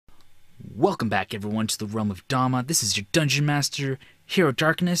Welcome back, everyone, to the Realm of Dama. This is your Dungeon Master, Hero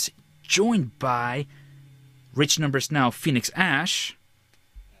Darkness, joined by Rich Numbers Now, Phoenix Ash,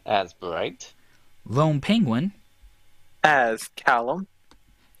 As Bright, Lone Penguin, as Callum,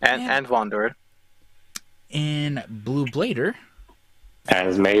 and Wanderer, and Blue Blader.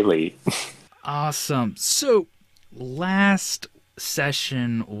 As Melee. Awesome. So, last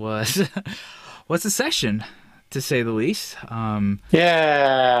session was a session, to say the least.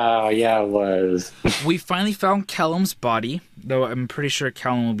 Yeah, it was. We finally found Callum's body, though I'm pretty sure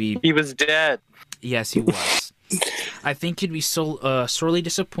Callum will be... he was dead. Yes, he was. I think he'd be sorely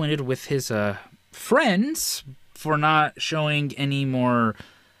disappointed with his friends for not showing any more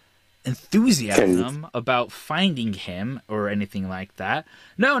enthusiasm about finding him or anything like that.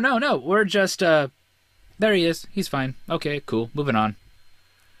 No. We're just, there he is. He's fine. Okay, cool. Moving on.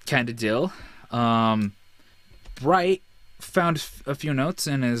 Kind of deal. Bright found a few notes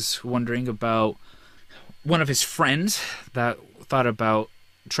and is wondering about one of his friends that thought about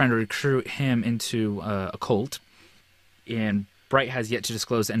trying to recruit him into a cult. And Bright has yet to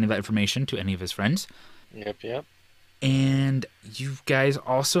disclose any of that information to any of his friends. Yep. And you guys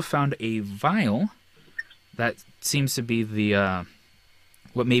also found a vial that seems to be the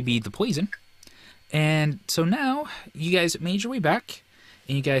what may be the poison. And so now you guys made your way back,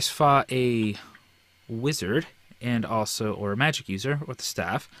 and you guys fought a wizard and also or a magic user with the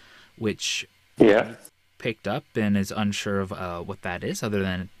staff, which picked up and is unsure of what that is, other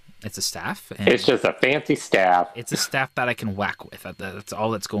than it's a staff. And it's just a fancy staff. It's a staff that I can whack with. That's all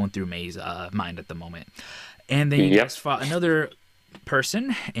that's going through May's mind at the moment. And then you guys fought another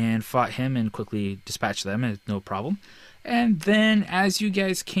person and fought him and quickly dispatched them, no problem. And then as you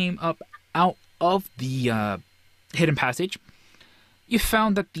guys came up out of the hidden passage, you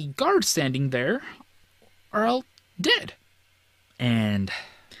found that the guards standing there are all dead. And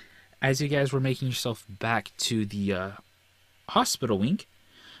as you guys were making yourself back to the hospital wing,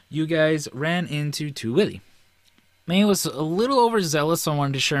 you guys ran into Willie. May was a little overzealous on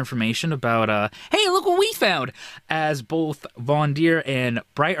wanting to share information about, hey, look what we found! As both Von Deer and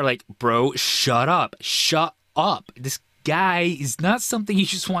Bright are like, bro, shut up. This guy is not something you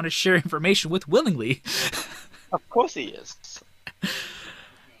just want to share information with willingly. Of course he is.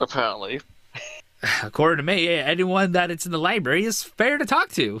 Apparently. According to me, anyone that it's in the library is fair to talk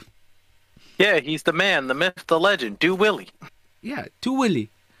to. Yeah, he's the man, the myth, the legend, Do Willie. Yeah, Do Willie.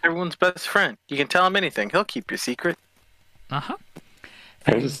 Everyone's best friend. You can tell him anything. He'll keep your secret. Uh-huh.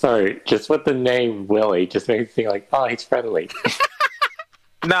 I'm just sorry. Just with the name Willie, just makes me feel like, oh, he's friendly.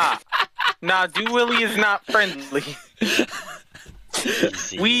 Nah, Do Willie is not friendly.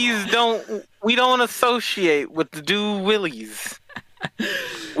 We don't associate with the Do Willies.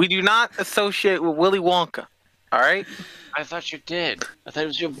 We do not associate with Willy Wonka. All right? I thought you did. I thought it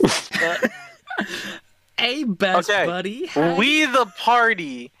was your best bet. Hey, best buddy. Hi. We, the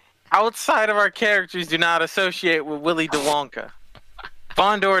party, outside of our characters, do not associate with Willy the Wonka.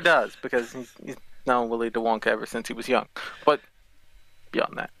 Vondor does, because he's known Willy the Wonka ever since he was young. But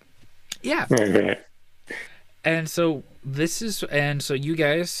beyond that. Yeah. And so you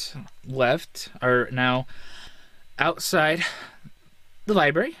guys are now outside the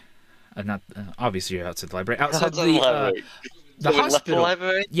library. Obviously you're outside the library. Outside the library. The hospital. The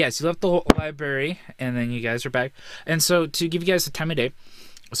library? Yes, you left the library, and then you guys are back. And so, to give you guys the time of day,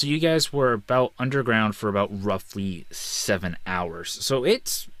 so you guys were about underground for about roughly 7 hours. So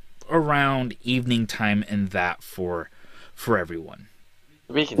it's around evening time and that for everyone.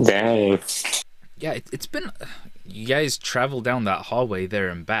 Dang. Yeah, it's been... You guys traveled down that hallway there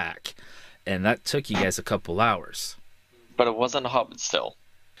and back, and that took you guys a couple hours. But it wasn't a Hobbit still.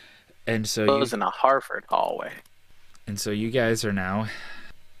 And so it was in a Harvard hallway. And so you guys are now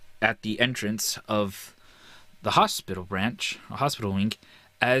at the entrance of the hospital branch, a hospital wing,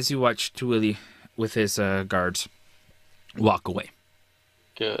 as you watch Willie with his guards walk away.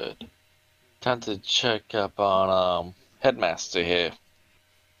 Good. Time to check up on Headmaster here.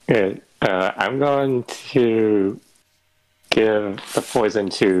 Good. I'm going to give the poison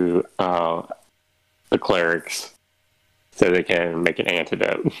to the clerics so they can make an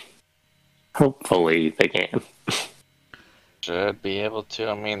antidote. Hopefully they can. Should be able to.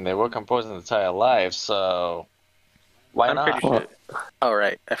 I mean, they work on poison their entire life, so why not? Sure. Oh,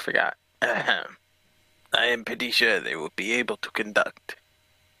 right. I forgot. I am pretty sure they will be able to conduct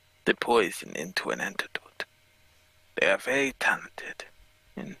the poison into an antidote. They are very talented.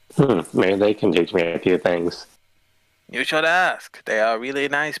 Maybe they can teach me a few things. You should ask. They are really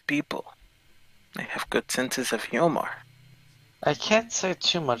nice people. They have good senses of humor. I can't say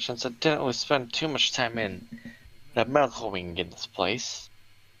too much since I didn't really spend too much time in the medical wing in this place.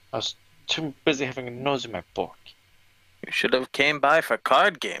 I was too busy having a nose in my book. You should have came by for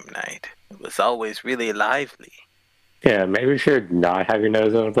card game night. It was always really lively. Yeah, maybe you should not have your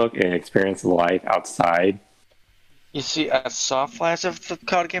nose in a book and experience life outside. You see, I saw flash of the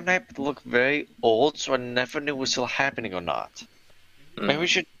card game night, but it looked very old, so I never knew it was still happening or not. Maybe we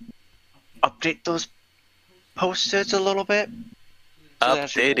should update those posters a little bit. So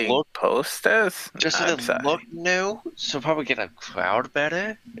Updating posters? Just so they look new, so probably get a crowd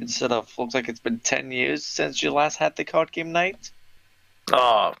better, instead of looks like it's been 10 years since you last had the card game night.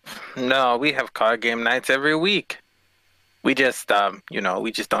 Oh, no, we have card game nights every week. We just,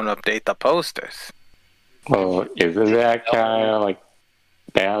 we just don't update the posters. Well, isn't that kind of like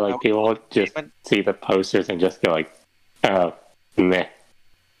bad? Like people just see the posters and just go like, oh, meh.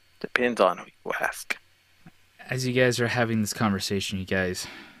 Depends on who you ask. As you guys are having this conversation, you guys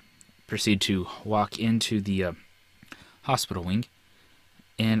proceed to walk into the hospital wing.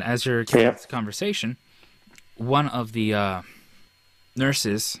 And as you're having this conversation, one of the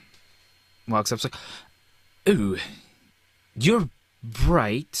nurses walks up and is like, "Ooh, you're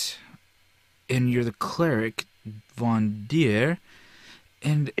bright, and you're the cleric, Von Deer.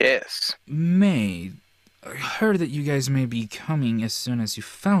 And yes, May, I heard that you guys may be coming as soon as you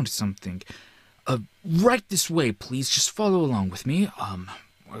found something. Right this way, please. Just follow along with me.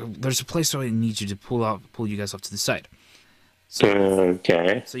 There's a place where I need you to pull you guys off to the side." So,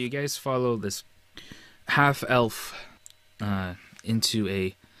 okay. So you guys follow this half-elf into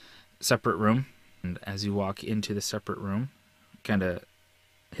a separate room. And as you walk into the separate room, kind of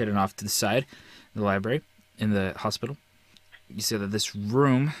hidden off to the side, the library, in the hospital, you see that this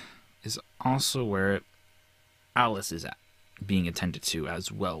room is also where Alice is at, being attended to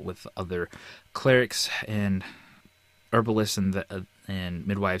as well, with other clerics and herbalists and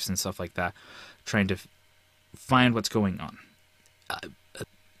midwives and stuff like that, trying to find what's going on.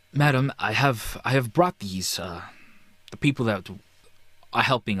 Madam, I have brought these the people that are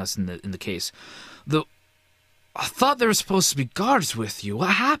helping us in the case. Though I thought there were supposed to be guards with you.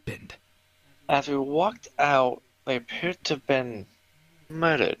 What happened? As we walked out, they appeared to have been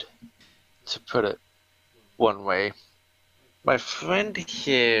murdered, to put it one way. My friend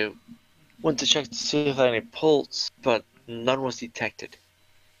here went to check to see if there were any pulse, but none was detected.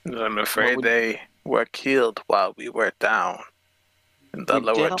 I'm afraid they were killed while we were down in the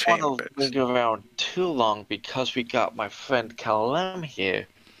lower chambers. We didn't want to linger around too long because we got my friend Callum here,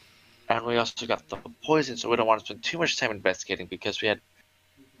 and we also got the poison, so we don't want to spend too much time investigating because we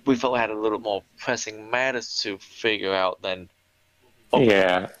felt we had a little more pressing matters to figure out than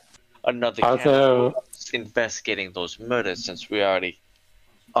another candidate investigating those murders, since we already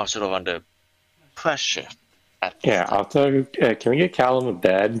are sort of under pressure. Also, can we get Callum a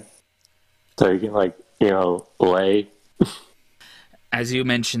bed so he can, lay? As you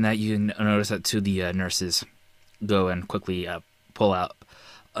mentioned that, you notice that two of the nurses go and quickly pull out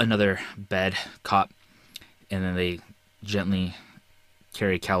another bed cot, and then they gently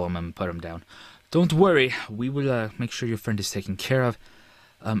carry Callum and put him down. Don't worry, we will make sure your friend is taken care of.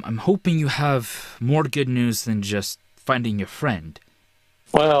 I'm hoping you have more good news than just finding your friend.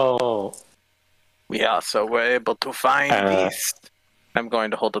 Well, we also were able to find these. I'm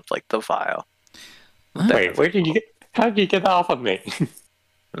going to hold up the vial. Wait, how did you get that off of me?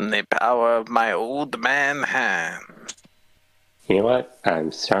 From the power of my old man hand. You know what?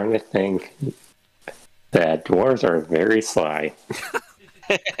 I'm starting to think that dwarves are very sly.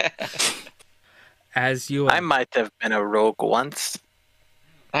 I might have been a rogue once.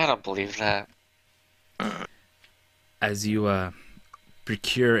 I don't believe that. As you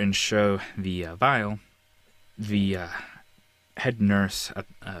procure and show the vial, the head nurse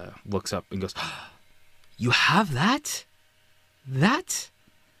looks up and goes, "You have that? That?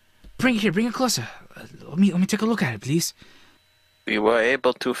 Bring it here. Bring it closer. Let me take a look at it, please." We were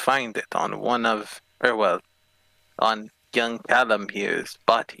able to find it on on young Callum here's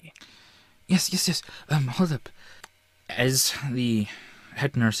body. Yes. Hold up. As the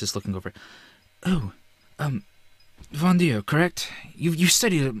head nurse is looking over it. "Oh, Von Deer, correct? You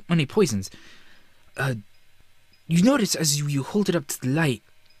studied many poisons. You notice as you hold it up to the light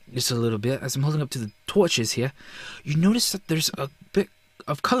just a little bit, as I'm holding up to the torches here, you notice that there's a bit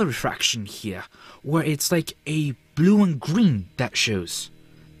of color refraction here, where it's like a blue and green that shows.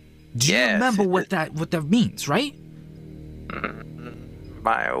 Do you remember what that means, right?"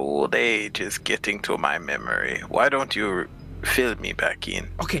 My old age is getting to my memory. Why don't you fill me back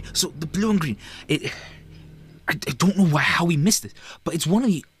in? Okay, so the blue and green. I don't know how we missed it, but it's one of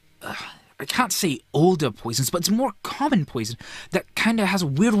the. I can't say older poisons, but it's more common poison that kind of has a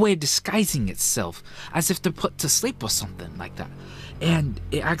weird way of disguising itself, as if they're put to sleep or something like that. And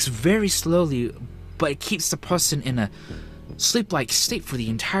it acts very slowly, but it keeps the person in a sleep-like state for the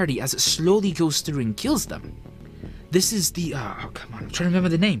entirety as it slowly goes through and kills them. This is the, oh come on, I'm trying to remember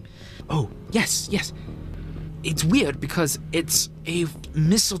the name. Oh, yes. It's weird because it's a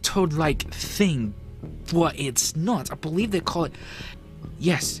mistletoe-like thing, but it's not. I believe they call it,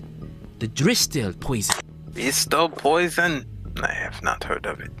 yes, the Dristil poison. Dristil poison? I have not heard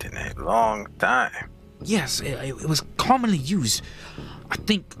of it in a long time. Yes, it was commonly used, I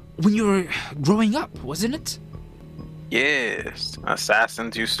think, when you were growing up, wasn't it? Yes,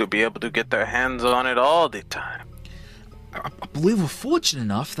 assassins used to be able to get their hands on it all the time. I believe we're fortunate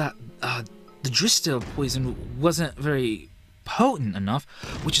enough that the Dristil poison wasn't very potent enough,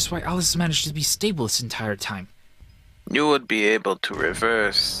 which is why Alice managed to be stable this entire time. You would be able to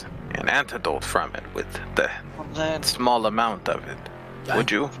reverse an antidote from it with the small amount of it,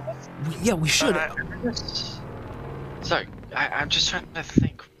 would you? Yeah, we should. Sorry, I'm just trying to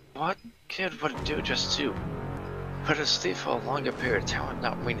think. What good would it do just to put it asleep for a longer period of time and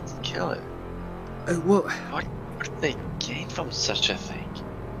not meaning to kill it? Well, what would they gain from such a thing?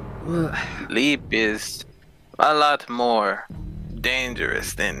 Well, sleep is a lot more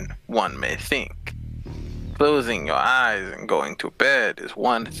dangerous than one may think. Closing your eyes and going to bed is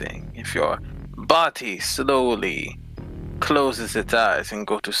one thing. If your body slowly closes its eyes and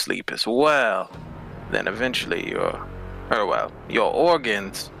go to sleep as well, then eventually your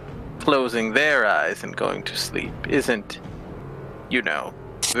organs closing their eyes and going to sleep isn't,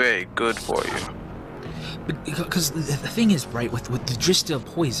 very good for you. Because the thing is, right, with the Dristil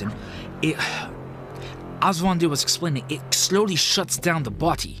poison, as Vondir was explaining, it slowly shuts down the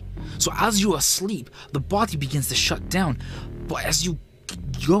body. So as you are asleep, the body begins to shut down. But as you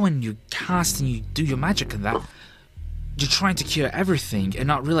go and you cast and you do your magic and that, you're trying to cure everything and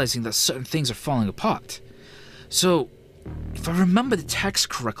not realizing that certain things are falling apart. So, if I remember the text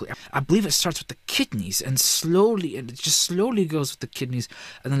correctly, I believe it starts with the kidneys and it just slowly goes with the kidneys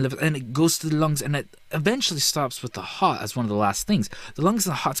and then liver, and it goes to the lungs, and it eventually stops with the heart as one of the last things. The lungs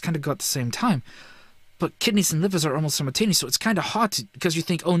and the hearts kind of go at the same time, but kidneys and livers are almost simultaneous, so it's kind of hard to, because you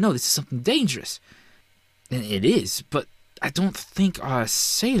think, oh no, this is something dangerous. And it is, but I don't think our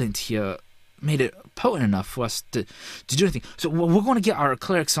assailant here made it potent enough for us to do anything. So we're going to get our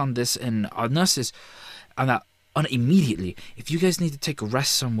clerics on this and our nurses on that on immediately. If you guys need to take a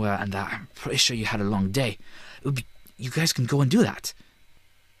rest somewhere and that, I'm pretty sure you had a long day, you guys can go and do that.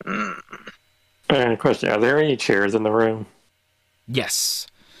 And question, are there any chairs in the room? Yes.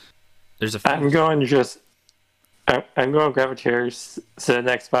 There's a few. I'm going to grab a chair, sit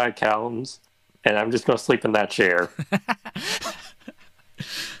next by Callum's, and I'm just going to sleep in that chair.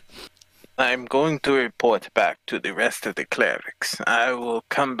 I'm going to report back to the rest of the clerics. I will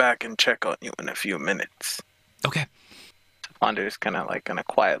come back and check on you in a few minutes. Okay. Vondir's kind of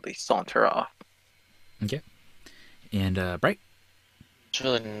quietly saunter off. Okay. And, Bright? There's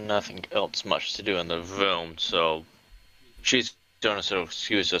really nothing else much to do in the room, so she's going to sort of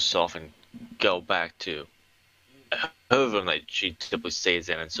excuse herself and go back to her room that she typically stays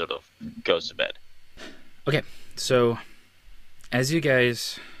in and sort of goes to bed. Okay, so as you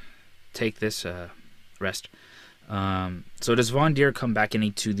guys take this rest, so does Vondir come back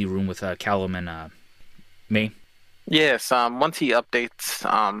into the room with Callum and May? Yes, once he updates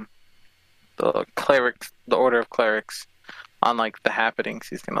the clerics, the order of clerics on the happenings,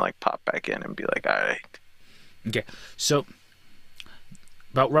 he's gonna pop back in and be like, all right. Okay, so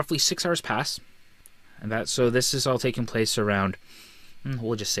about roughly 6 hours pass, and so this is all taking place around,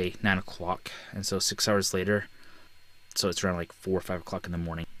 we'll just say 9 o'clock, and so 6 hours later, so it's around 4 or 5 o'clock in the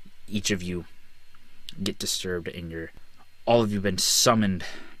morning, each of you get disturbed, and all of you been summoned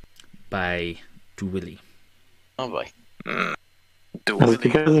by Duwilly. Oh boy. That's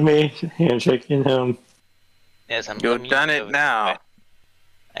because of me handshaking him. Yes, You've done it now.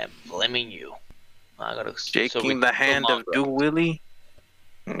 I am blaming you. I gotta shaking the hand of Duwilly.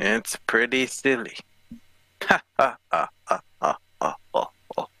 It's pretty silly. I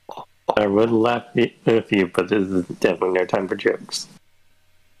would laugh with you, but this is definitely no time for jokes.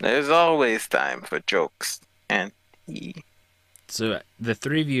 There's always time for jokes, and So the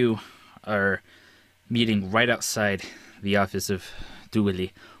three of you are meeting right outside the office of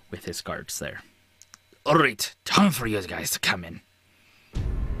Duwilly with his guards there. Alright, time for you guys to come in.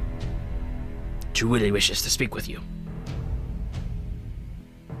 Duwilly wishes to speak with you.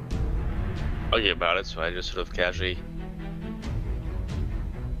 I'll get about it, so I just sort of casually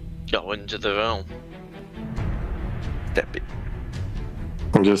go into the room. Step it.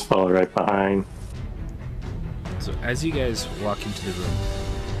 And just follow right behind. So as you guys walk into the room,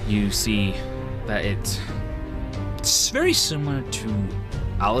 you see that it's very similar to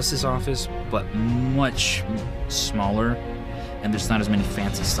Alice's office, but much smaller, and there's not as many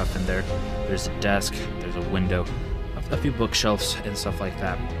fancy stuff in there. There's a desk, there's a window, a few bookshelves and stuff like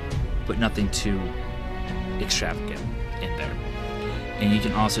that, but nothing too extravagant in there. And you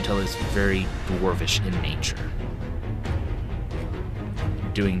can also tell it's very dwarvish in nature,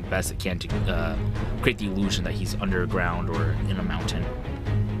 doing best it can to create the illusion that he's underground or in a mountain.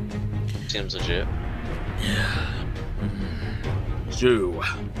 Seems legit. So,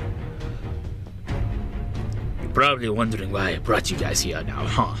 you're probably wondering why I brought you guys here now,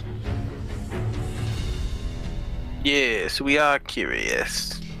 huh? Yes, we are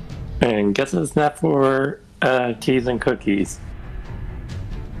curious. And guess it's not for teas and cookies.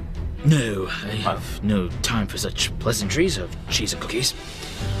 No, I have no time for such pleasantries of cheese and cookies.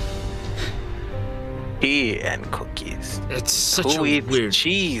 Tea and cookies. It's such Who a eats weird...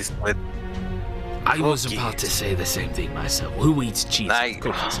 cheese with I was cookies? about to say the same thing myself. Who eats cheese and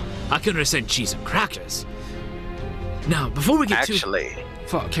cookies? I can understand cheese and crackers. Now, before we get Actually,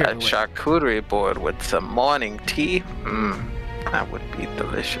 too a carried away, charcuterie board with some morning tea? That would be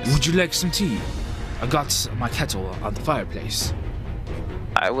delicious. would you like some tea? I got my kettle on the fireplace.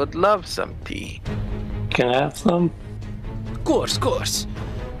 I would love some tea. Can I have some? Of course.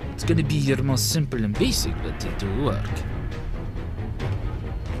 It's gonna be your most simple and basic, but it'll work.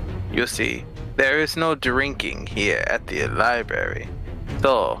 You see, there is no drinking here at the library.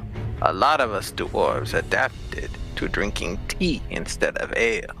 So, a lot of us dwarves adapted to drinking tea instead of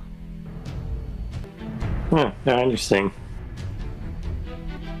ale. Interesting.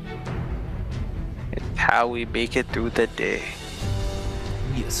 It's how we make it through the day.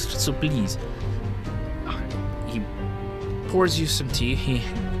 Yes, so please. He pours you some tea. He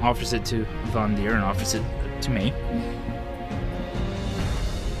offers it to Von Deer and offers it to me.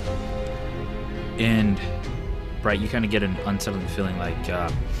 And, right, you kind of get an unsettling feeling like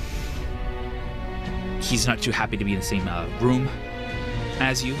he's not too happy to be in the same room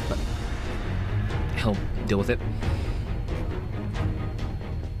as you, but he'll deal with it.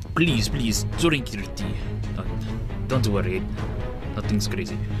 Please, drink your tea. Don't worry. Nothing's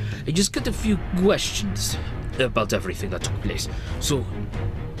crazy. I just got a few questions about everything that took place. So,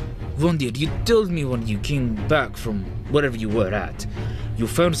 Von Deer, you told me when you came back from wherever you were at, you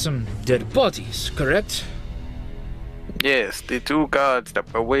found some dead bodies, correct? Yes, the two guards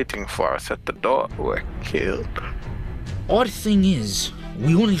that were waiting for us at the door were killed. Odd thing is,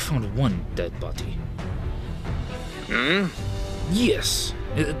 we only found one dead body. Yes,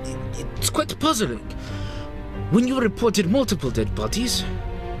 it's quite puzzling. When you reported multiple dead bodies,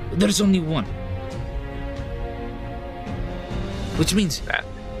 there's only one. Which means That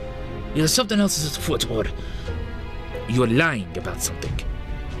either something else is afoot or you're lying about something.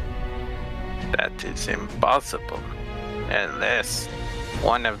 that is impossible. Unless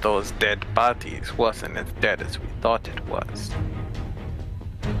one of those dead bodies wasn't as dead as we thought it was.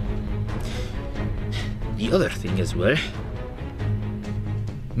 The other thing as well.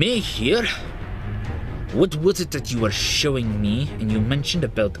 May I hear? What was it that you were showing me and you mentioned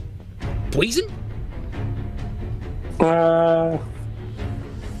about poison?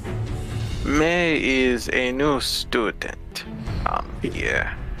 May is a new student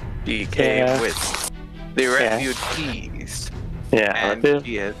here. He came with the refugees, and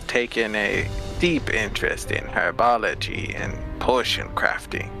he has taken a deep interest in herbology and potion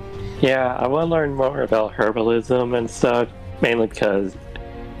crafting. Yeah, I want to learn more about herbalism and stuff, mainly because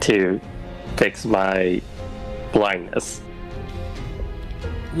to fix my blindness.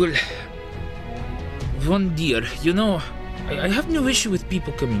 Well, Von Deer, you know, I have no issue with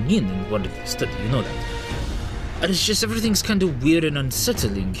people coming in and wanting to study, you know that. And it's just everything's kind of weird and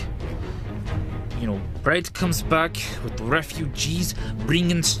unsettling. You know, Bright comes back with refugees,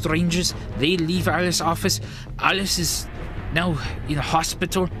 bringing strangers. They leave Alice's office. Alice is now in a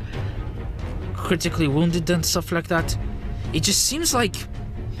hospital, critically wounded and stuff like that. It just seems like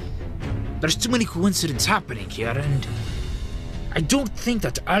there's too many coincidences happening here, and I don't think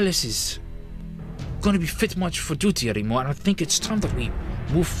that Alice is going to be fit much for duty anymore. I think it's time that we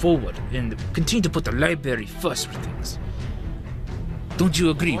move forward and continue to put the library first for things. Don't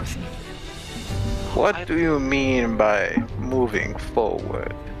you agree with me? What do you mean by moving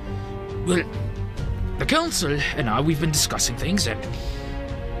forward? Well, the council and I, we've been discussing things, and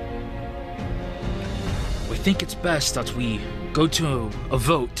we think it's best that we go to a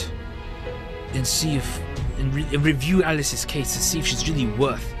vote and see if, and review Alice's case to see if she's really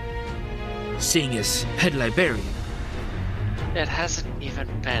worth seeing as head librarian. It hasn't even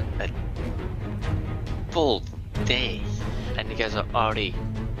been a full day, and you guys are already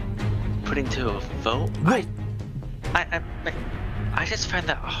putting to a vote? Right. I just find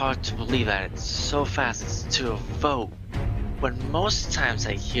that hard to believe that it's so fast it's to a vote. When most times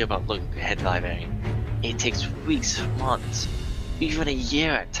I hear about looking at head librarian, it takes weeks, months, even a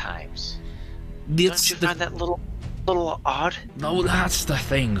year at times. Don't you find that little odd? No, that's the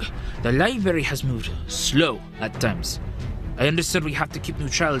thing. The library has moved slow at times. I understand we have to keep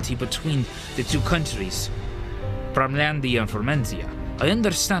neutrality between the two countries, Framlandia and Formentia. I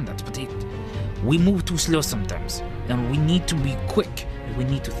understand that, but we move too slow sometimes, and we need to be quick, and we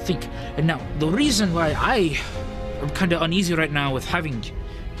need to think. And now, the reason why I am kind of uneasy right now with having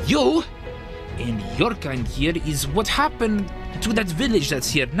you and your kind here is what happened to that village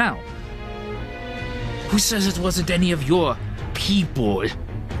that's here now. Who says it wasn't any of your people?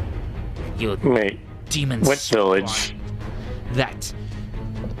 You Wait, demons. what village? That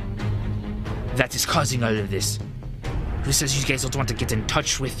is causing all of this. Who says you guys don't want to get in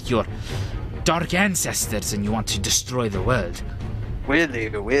touch with your dark ancestors and you want to destroy the world? Willie.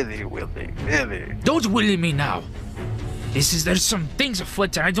 Don't willy me now. There's some things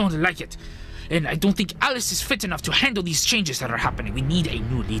afoot and I don't like it. And I don't think Alice is fit enough to handle these changes that are happening. We need a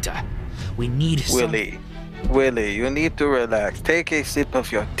new leader. We need Willie, you need to relax. Take a sip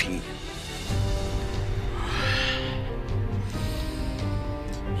of your tea.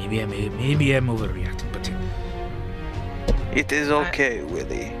 Maybe I'm overreacting, but it is okay,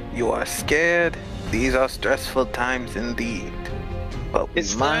 Willie. You are scared. These are stressful times indeed. But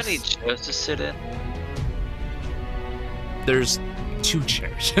Is there any chairs to sit in? there's 2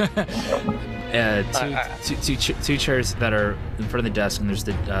 chairs. Two chairs that are in front of the desk, and there's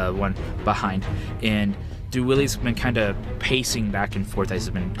the one behind. And Willie's been kind of pacing back and forth as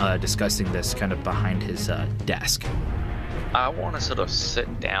he's been discussing this kind of behind his desk. I want to sort of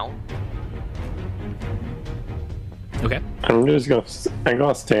sit down. Okay. I'm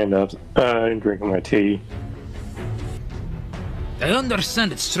gonna stand up and drink my tea. I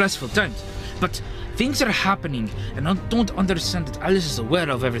understand it's stressful times, but things are happening, and I don't understand that Alice is aware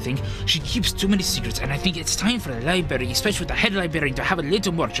of everything. She keeps too many secrets, and I think it's time for the library, especially with the head librarian, to have a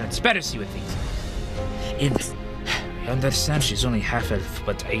little more transparency with things. And I understand she's only half-elf,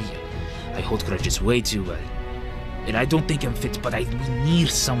 but I hold grudges way too well. And I don't think I'm fit, but we need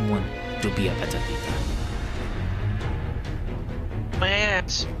someone to be a better leader. May I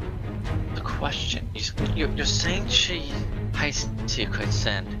ask the question? You're saying she hides secrets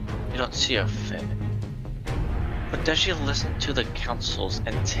and you don't see her fit. But does she listen to the councils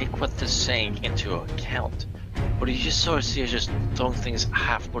and take what they're saying into account? Or do you just sort of see her just throwing things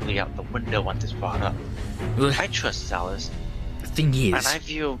half-wordly out the window once it's brought up? Well, I trust Alice. the thing is... And I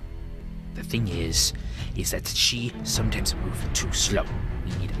view... The thing is that she sometimes moves too slow.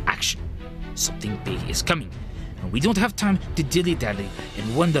 We need action. Something big is coming. And we don't have time to dilly-dally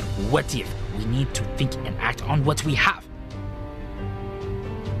and wonder what if. We need to think and act on what we have.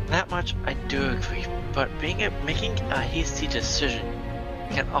 That much I do agree, but making a hasty decision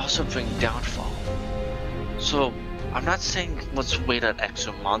can also bring downfall. So, I'm not saying let's wait an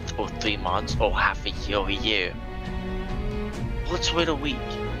extra month or 3 months or half a year or a year. Let's wait a week.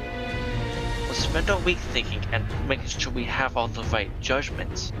 Let's spend a week thinking and making sure we have all the right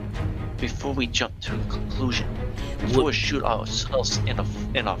judgments before we jump to a conclusion. Before we shoot ourselves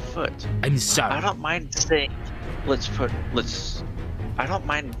in our foot. I'm sorry. I don't mind saying, I don't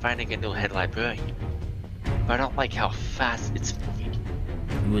mind finding a new head librarian, but I don't like how fast it's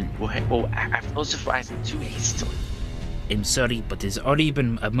moving. I've also rising too hastily. I'm sorry, but there's already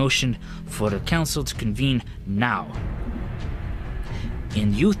been a motion for the council to convene now.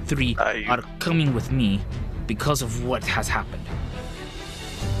 And you 3 are coming with me because of what has happened.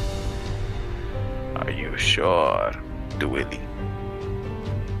 Are you sure, Willie?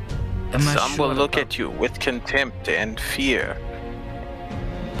 Some will look at you with contempt and fear.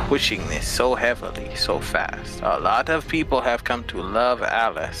 Pushing this so heavily, so fast. A lot of people have come to love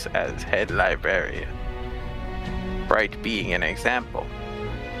Alice as head librarian. Bright being an example.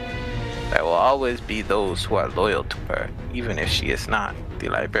 There will always be those who are loyal to her, even if she is not the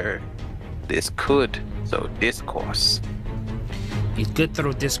librarian. This could sow discourse. It could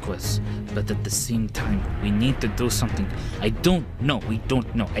throw discourse, but at the same time, we need to do something. We don't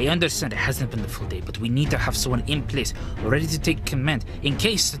know. I understand it hasn't been the full day, but we need to have someone in place ready to take command in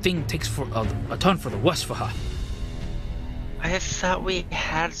case the thing takes for a turn for the worse for her. I thought we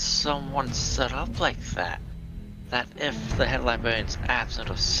had someone set up like that. That if the head librarian's absent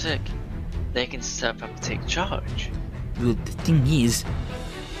or sick, they can step up and take charge. Well, the thing is,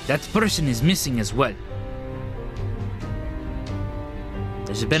 that person is missing as well.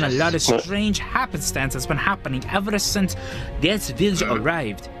 There's been a lot of strange happenstance that's been happening ever since this village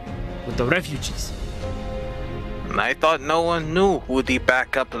arrived with the refugees. And I thought no one knew who the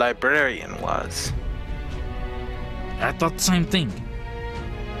backup librarian was. I thought the same thing.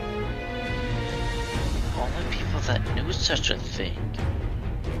 Only people that knew such a thing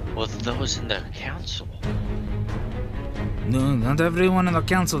were those in the council. No, not everyone in the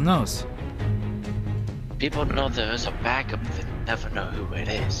council knows. People know there is a backup, but never know who it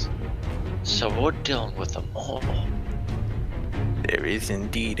is. So we're dealing with a mole. There is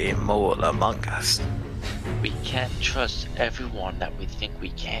indeed a mole among us. We can't trust everyone that we think we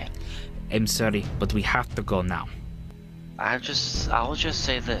can. I'm sorry, but we have to go now. I'll just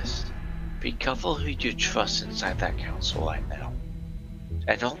say this. Be careful who you trust inside that council right now.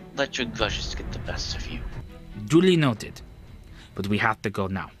 And don't let your grudges get the best of you. Duly noted. But we have to go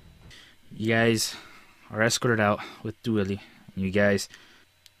now. You guys are escorted out with Dooley. You guys,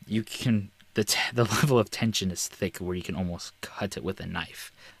 you can... The level of tension is thick where you can almost cut it with a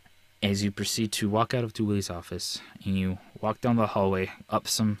knife. As you proceed to walk out of Dooley's office, and you walk down the hallway, up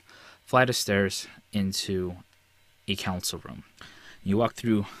some flight of stairs, into a council room. You walk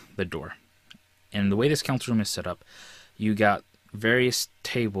through the door. And the way this council room is set up, you got various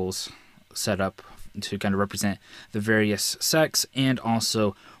tables set up to kind of represent the various sects and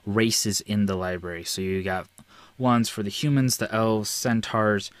also races in the library. So you got ones for the humans, the elves,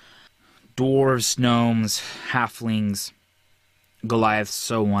 centaurs, dwarves, gnomes, halflings, Goliaths,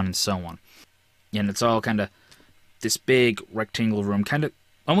 so on and so on. And it's all kind of this big rectangular room, kind of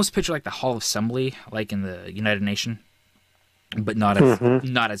almost picture like the Hall of Assembly, like in the United Nations, but not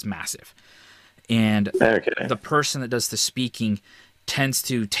as massive. And the person that does the speaking tends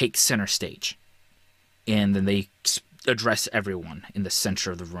to take center stage. And then they address everyone in the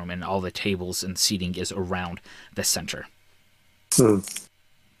center of the room, and all the tables and seating is around the center.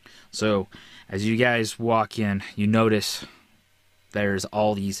 So, as you guys walk in, you notice there's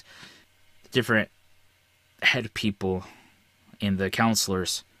all these different head people and the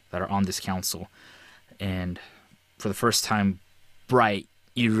counselors that are on this council. And for the first time, Bright,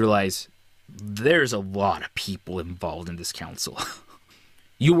 you realize there's a lot of people involved in this council.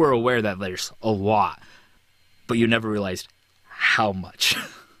 You were aware that there's a lot, but you never realized how much.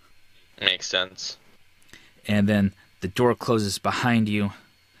 Makes sense. And then the door closes behind you.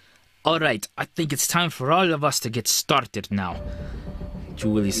 All right, I think it's time for all of us to get started now,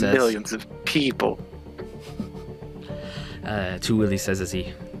 Willie says. Millions of people. Willie says as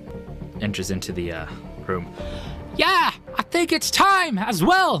he enters into the room. Yeah, I think it's time as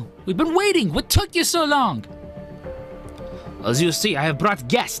well. We've been waiting. What took you so long? As you see, I have brought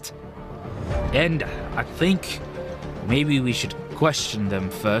guests. And I think maybe we should question them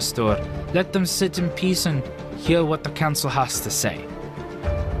first, or let them sit in peace and hear what the council has to say.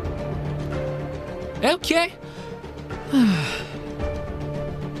 Okay.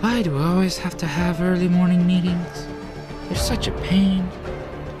 Why do I always have to have early morning meetings? They're such a pain.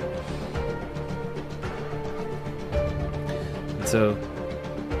 And so,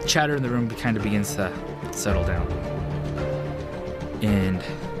 chatter in the room kind of begins to settle down. And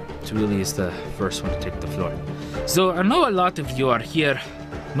Willie is the first one to take the floor. So I know a lot of you are here,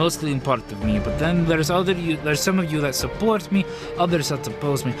 mostly in part of me, but then there's some of you that support me, others that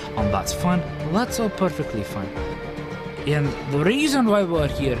oppose me, and that's fine. That's all perfectly fine. And the reason why we're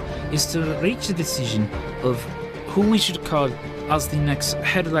here is to reach a decision of who we should call as the next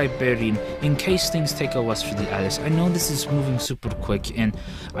head librarian in case things take a worse for the Alice. I know this is moving super quick, and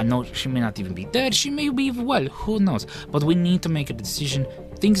I know she may not even be dead, she may be well, who knows, but we need to make a decision.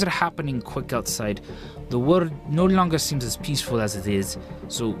 Things are happening quick outside. The world no longer seems as peaceful as it is,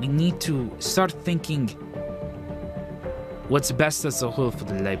 so we need to start thinking what's best as a whole for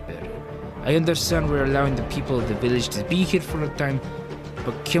the library. I understand we're allowing the people of the village to be here for a time,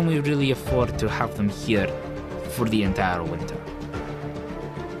 but can we really afford to have them here for the entire winter?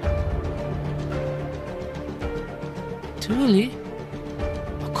 Truly?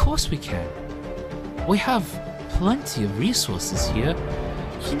 Of course we can. We have plenty of resources here.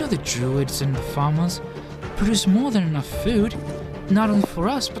 You know, the druids and the farmers produce more than enough food, not only for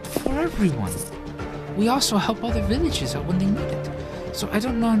us, but for everyone. We also help other villages out when they need it. So I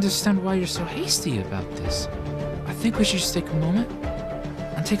don't understand why you're so hasty about this. I think we should just take a moment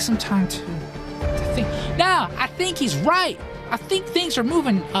and take some time to think. No, I think he's right. I think things are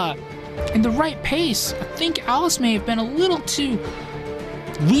moving in the right pace. I think Alice may have been a little too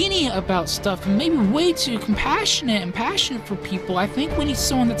lenient about stuff and maybe way too compassionate and passionate for people. I think we need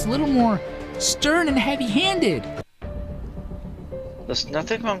someone that's a little more stern and heavy-handed. There's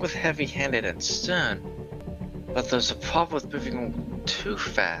nothing wrong with heavy-handed and stern, but there's a problem with moving too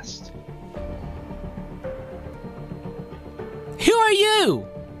fast. Who are you?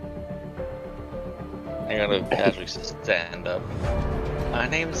 I'm gonna casually stand up. My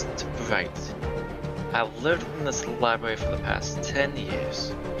name's Bright. I've lived in this library for the past 10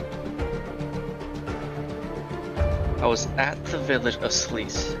 years. I was at the village of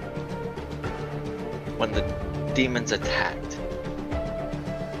Sleece when the demons attacked.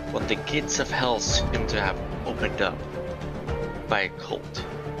 When the gates of hell seemed to have opened up by a cult.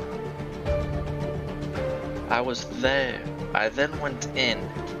 I was there. I then went in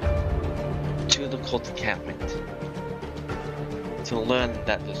to the cult encampment to learn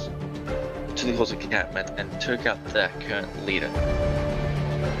that to the cult encampment and took out their current leader.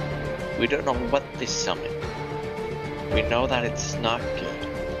 We don't know what they summoned. We know that it's not good.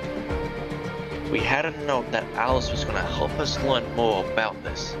 We had a note that Alice was going to help us learn more about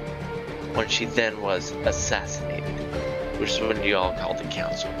this when she then was assassinated, which is when you all called the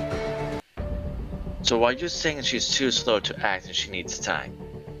council. So while you're saying she's too slow to act and she needs time,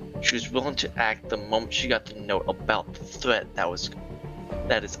 she was willing to act the moment she got the note about the threat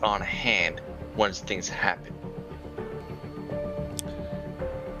that is on hand once things happen.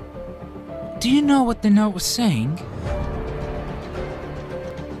 Do you know what the note was saying?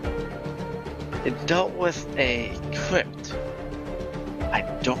 It dealt with a crypt. I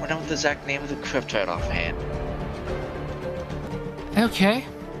don't remember the exact name of the crypt right offhand. Okay.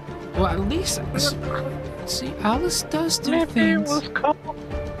 Well, at least see, Alice does do Maybe things. it was called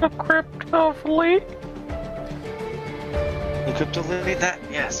the Crypt of Lee. The Crypt of Lee?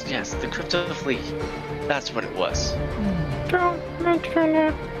 Yes, the Crypt of Lee. That's what it was. Don't mention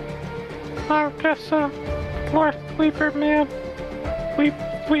it. I'm just a floor sweeper, man. Sweep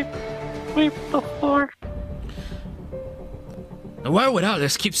the floor. Why would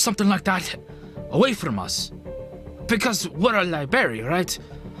Alice keep something like that away from us? Because we're a librarian, right?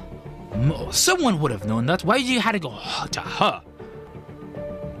 Someone would have known that. Why did you have to go to her?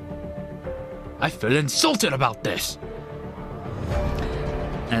 I feel insulted about this.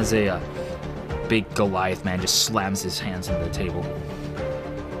 As a big Goliath man just slams his hands on the table.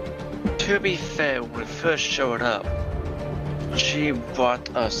 To be fair, when we first showed up, she brought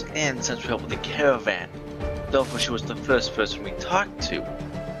us in since we helped with the caravan. Therefore, she was the first person we talked to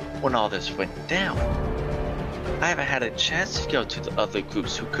when all this went down. I haven't had a chance to go to the other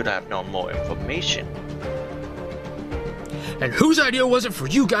groups who could have known more information. And whose idea was it for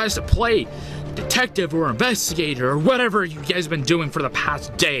you guys to play detective or investigator or whatever you guys have been doing for the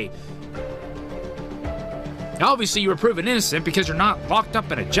past day? Obviously, you were proven innocent because you're not locked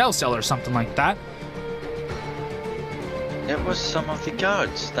up in a jail cell or something like that. It was some of the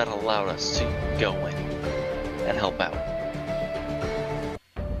guards that allowed us to go in and help out.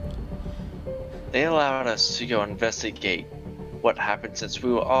 They allowed us to go investigate what happened since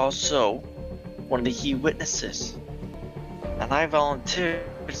we were also one of the key witnesses. And I volunteered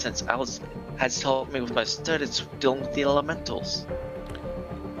since Alice has helped me with my studies dealing with the elementals.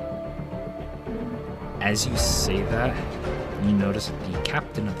 As you say that, you notice the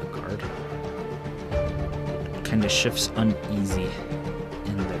captain of the guard kind of shifts uneasy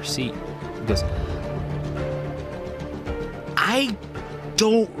in their seat. He goes, I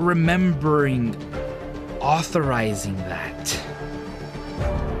don't remembering authorizing that.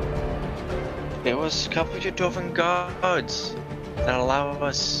 There was a couple of Jordan guards that allow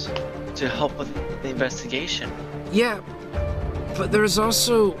us to help with the investigation. Yeah, but there's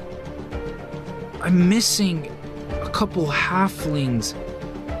also... I'm missing a couple halflings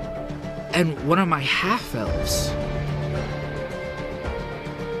and one of my half-elves.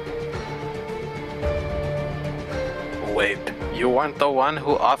 Wait, you weren't the one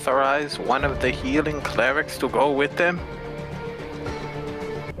who authorized one of the healing clerics to go with them?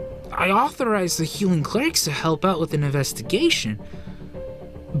 I authorized the healing clerics to help out with an investigation,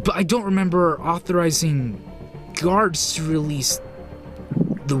 but I don't remember authorizing guards to release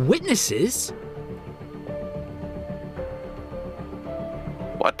the witnesses.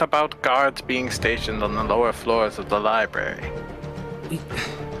 What about guards being stationed on the lower floors of the library?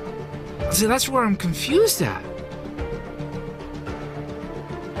 See, that's where I'm confused at.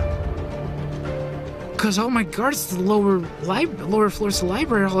 Because all my guards to the lower floors of the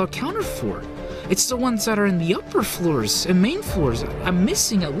library are all accounted for. It's the ones that are in the upper floors and main floors. I'm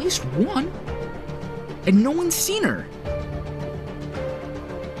missing at least one. And no one's seen her.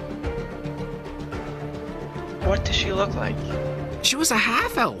 What does she look like? She was a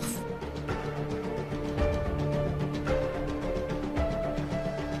half-elf.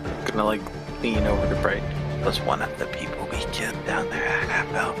 I'm gonna lean over to Bright. Was one of the people we killed down there a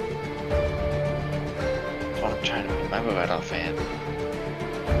half-elf? I'm trying to remember right offhand.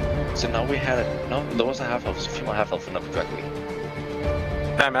 So now we had no. There was a half elf. Female half elf, if I remember correctly.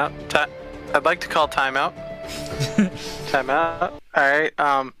 Timeout. I'd like to call timeout. Timeout. All right.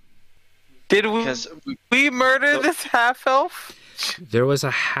 Did we murder this half elf? There was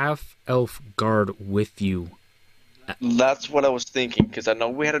a half elf guard with you. That's what I was thinking, because I know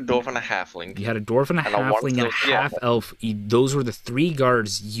we had a dwarf and a halfling. You had a dwarf and a halfling and a half elf. Those were the 3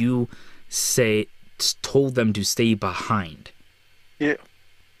 guards you told them to stay behind. Yeah.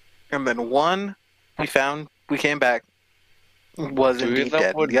 And then one we came back, was indeed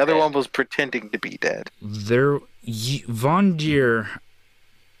dead. The other one was pretending to be dead. Von Deer,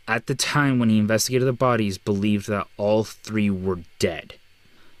 at the time when he investigated the bodies, believed that all 3 were dead.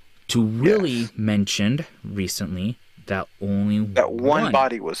 To Willie mentioned recently that only one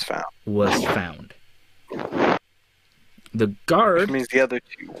body was found. The guard... Which means the other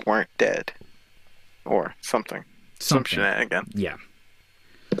 2 weren't dead. Or something. Some shenanigan. Yeah.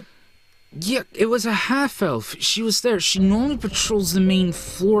 Yeah, it was a half-elf. She was there. She normally patrols the main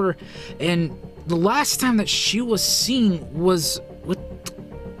floor, and the last time that she was seen was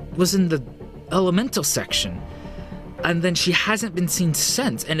in the elemental section. And then she hasn't been seen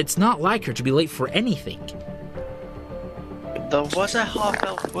since, and it's not like her to be late for anything. There was a half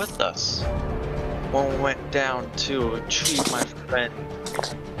elf with us when we went down to retrieve my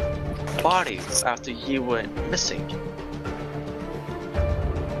friend's body after he went missing.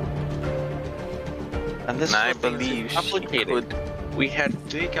 And this I believe complicated. We had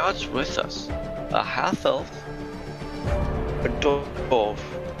 3 guards with us: a half elf, a dwarf,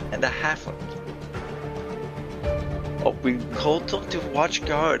 and a halfling. We called them to watch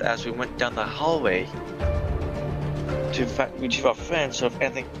guard as we went down the hallway to retrieve our friends, so if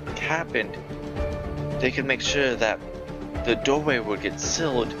anything happened, they could make sure that the doorway would get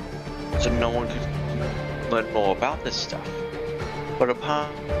sealed so no one could learn more about this stuff. But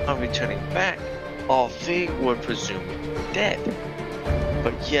upon returning back, all 3 were presumed dead.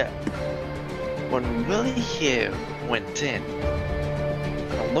 But yet, when Willie here went in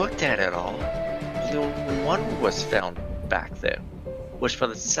and looked at it all, only one was found back there, which by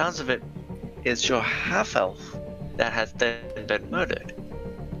the sounds of it is your half-elf that has then been murdered.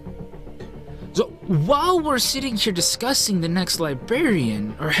 So while we're sitting here discussing the next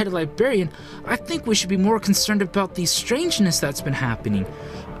librarian, or head librarian, I think we should be more concerned about the strangeness that's been happening.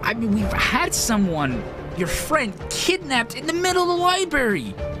 I mean, we've had someone, your friend, kidnapped in the middle of the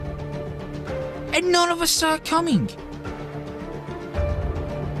library, and none of us saw it coming.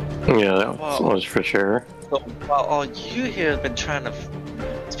 Yeah, that was for sure. So while all you here have been trying to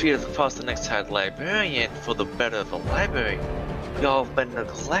speed across the next head librarian for the better of the library, y'all have been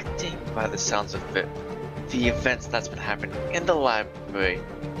neglecting, by the sounds of it, the events that's been happening in the library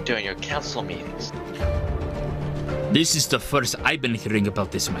during your council meetings. This is the first I've been hearing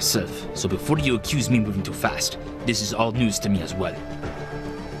about this myself, so before you accuse me moving too fast, this is all news to me as well.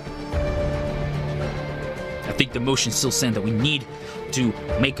 I think the motion still saying that we need to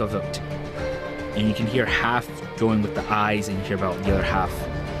make a vote. And you can hear half going with the ayes, and you hear about the other half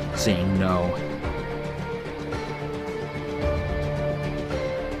saying no.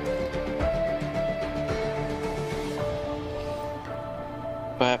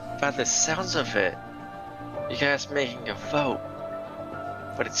 But by the sounds of it, you guys making a vote,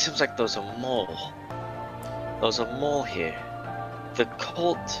 but it seems like there's a mole. There's a mole here. The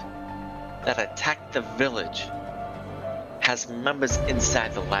cult that attacked the village has members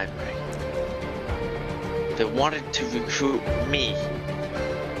inside the library. They wanted to recruit me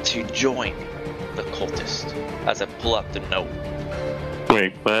to join the cultist. As I pull out the note.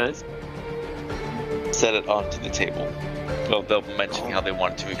 Wait, what? Set it onto the table. Well, they'll mention how they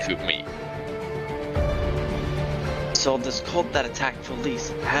wanted to recruit me. So this cult that attacked Felice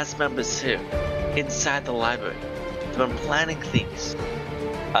has members here, inside the library. They've been planning things.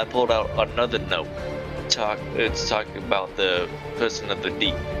 I pulled out another note. It's talking about the person of the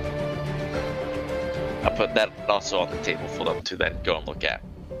deep. I put that also on the table for them to then go and look at.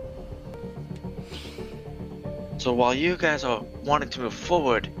 So while you guys are wanting to move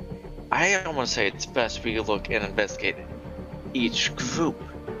forward, I almost say it's best we look and investigate each group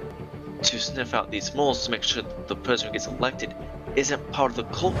to sniff out these moles to make sure that the person who gets elected isn't part of the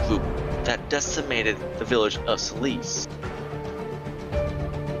cult group that decimated the village of Celise.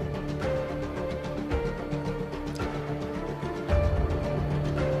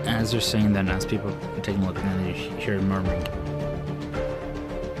 As they're saying that, and as people are taking a look, and then you hear murmuring.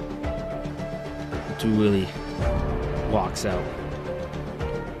 Willie walks out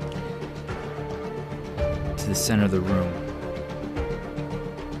to the center of the room,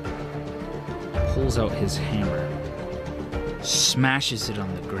 pulls out his hammer, smashes it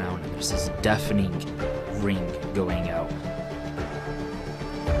on the ground, and there's this deafening ring going out,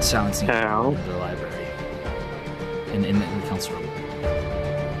 silencing the library in the council room.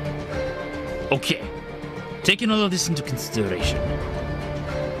 Okay, taking all of this into consideration,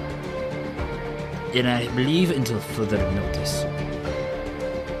 and I believe until further notice,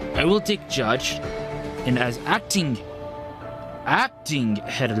 I will take charge, and as acting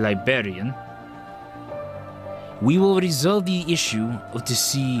head librarian, we will resolve the issue of to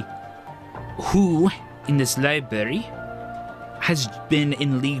see who in this library has been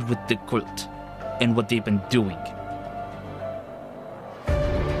in league with the cult and what they've been doing.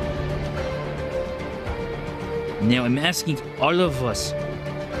 Now I'm asking all of us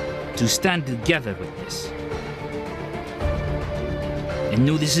to stand together with this. I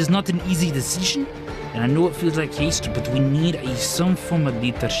know this is not an easy decision, and I know it feels like haste, but we need some form of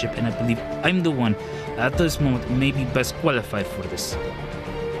leadership, and I believe I'm the one at this moment maybe best qualified for this.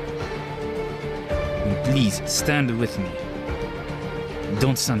 And please stand with me.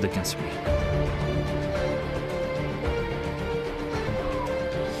 Don't stand against me.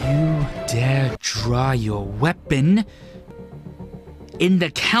 You dare draw your weapon in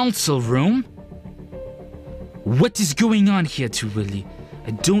the council room? What is going on here, Willie?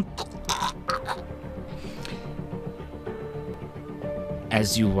 I don't...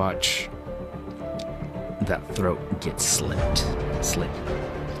 As you watch, that throat gets slit.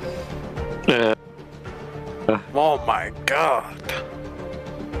 Oh my god.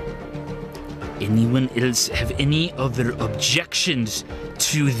 Anyone else have any other objections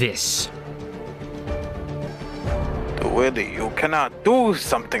to this? Willie, you cannot do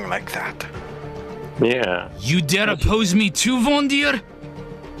something like that. Yeah. You dare oppose me too, Vondir?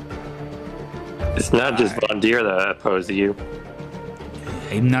 It's not just Von Deer that oppose you.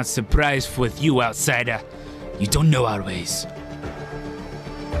 I'm not surprised with you, outsider. You don't know our ways.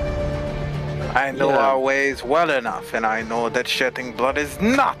 I know our ways well enough, and I know that shedding blood is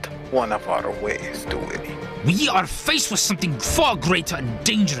not one of our ways, Willie. We are faced with something far greater and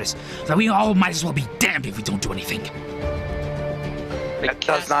dangerous that we all might as well be damned if we don't do anything. That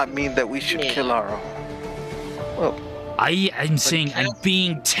does not mean that we should kill our own. Well, I am saying I'm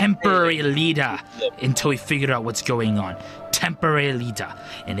being temporary leader until we figure out what's going on. Temporary leader.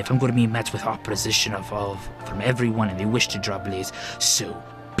 And if I'm going to be met with opposition from everyone and they wish to draw blades, so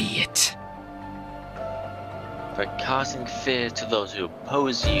be it. But causing fear to those who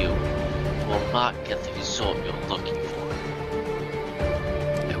oppose you will not get the result you're looking for.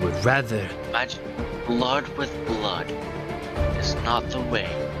 I would rather... Imagine blood with blood is not the way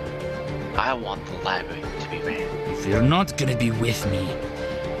I want the library to be ran. If you're not gonna be with me,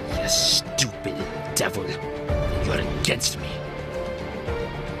 you stupid devil, you're against me.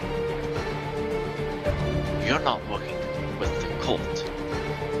 You're not working with the cult.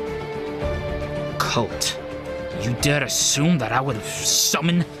 Cult? You dare assume that I would have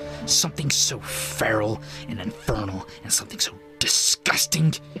summoned something so feral and infernal and something so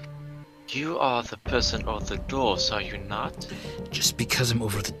disgusting? You are the person over the dwarves, are you not? Just because I'm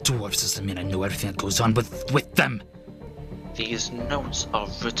over the dwarves doesn't mean I know everything that goes on with them. These notes are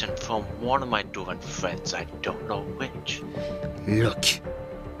written from one of my dwarven friends, I don't know which. Look.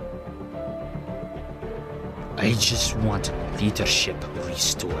 I just want leadership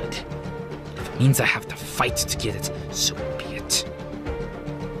restored. If it means I have to fight to get it, so be it.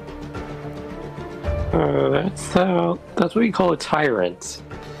 That's what you call a tyrant.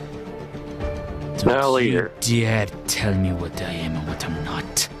 Not a leader. You dare tell me what I am and what I'm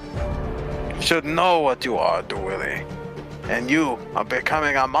not. you should know what you are, Willie. And you are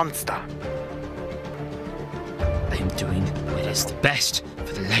becoming a monster. I am doing what is the best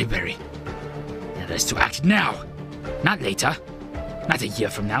for the library. And that is to act now. Not later. Not a year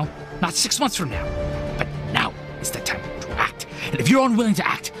from now. Not 6 months from now. But now is the time to act. And if you're unwilling to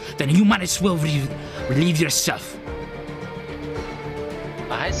act, then you might as well relieve yourself.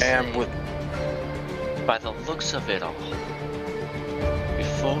 I say, by the looks of it all,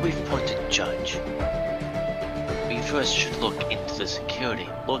 before we appoint a judge, we first should look into the security,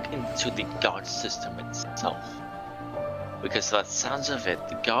 look into the guard system itself. Because by the sounds of it,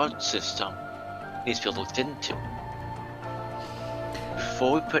 the guard system needs to be looked into.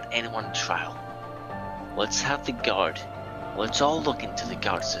 Before we put anyone on trial, let's have the guard, let's all look into the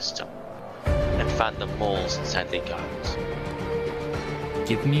guard system and find the moles inside the guards.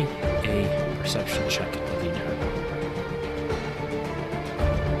 Give me a perception check, Alina.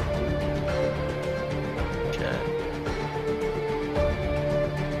 Okay.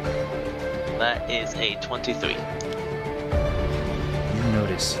 That is a 23. You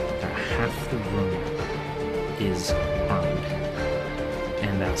notice that half the room is armed,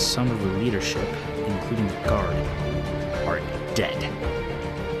 and that some of the leadership, including the guard, are dead.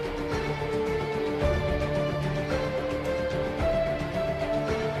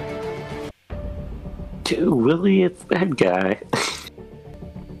 Dude, Willie, it's that guy.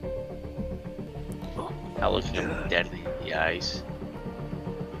 I look him dead in the eyes.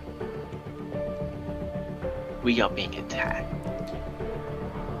 We are being attacked.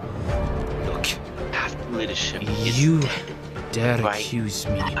 Look, half the leadership is You dead. dare Right accuse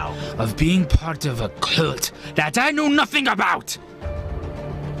me now. of being part of a cult that I know nothing about?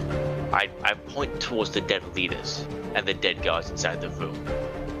 I point towards the dead leaders and the dead guards inside the room.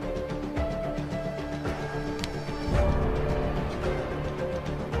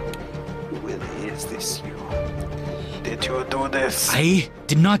 Willie, is this you? Did you do this? I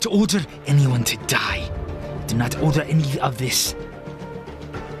did not order anyone to die. Did not order any of this.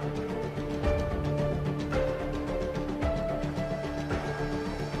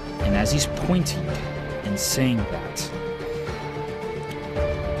 And as he's pointing and saying that,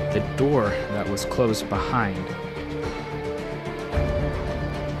 the door that was closed behind,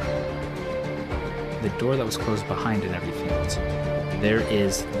 and everything else, there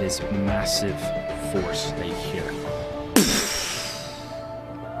is this massive force that you hear.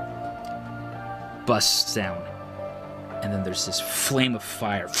 Busts down, and then there's this flame of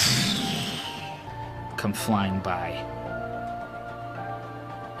fire come flying by.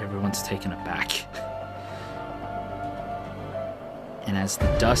 Everyone's taken aback. And as the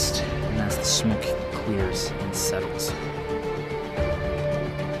dust and as the smoke clears and settles,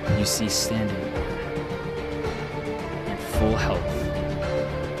 you see standing there in full health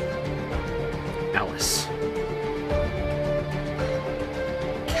Alice,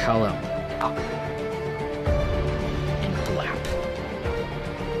 Callum, and Blap.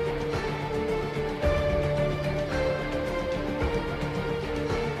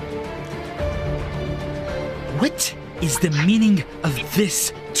 What is the meaning of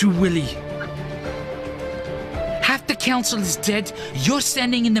this to Willie? Half the council is dead, you're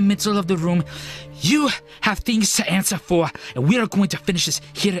standing in the middle of the room, you have things to answer for, and we are going to finish this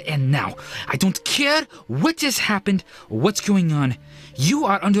here and now. I don't care what has happened or what's going on. You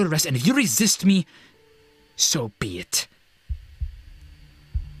are under arrest, and if you resist me, so be it.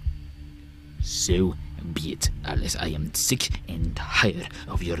 So be it, Alice. I am sick and tired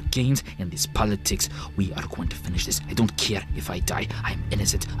of your games and this politics. We are going to finish this. I don't care if I die. I am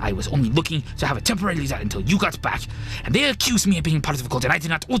innocent. I was only looking to have a temporary leader until you got back. And they accused me of being part of the cult, and I did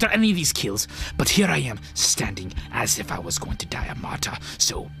not order any of these kills. But here I am, standing as if I was going to die a martyr.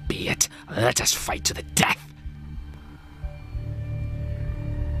 So be it. Let us fight to the death.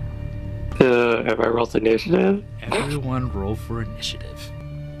 Everybody rolls initiative. Everyone roll for initiative.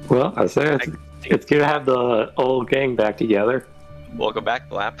 Well, I say it's good to have the old gang back together. Welcome back,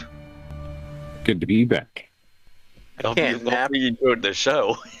 Blap. Good to be back. I hope can't nap. you enjoyed the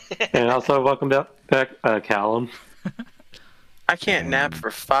show. And also welcome back, Callum. I can't nap for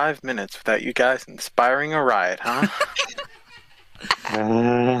 5 minutes without you guys inspiring a riot, huh?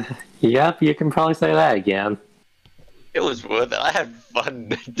 Yep, you can probably say that again. It was worth it. I had fun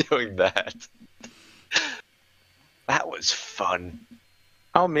doing that. That was fun.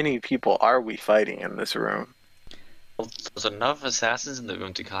 How many people are we fighting in this room? Well, there's enough assassins in the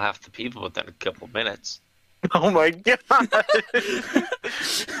room to kill half the people within a couple minutes. Oh my god!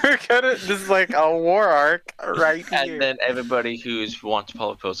 This is like a war arc right here. And then everybody who's wants to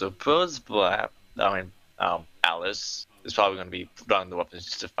propose Blap, Alice is probably going to be put on the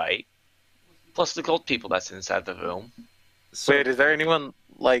weapons to fight. Plus the gold people that's inside the room. So, Wait, is there anyone,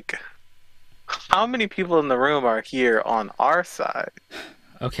 like... How many people in the room are here on our side?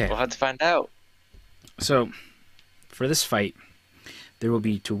 okay. We'll have to find out. So, for this fight, there will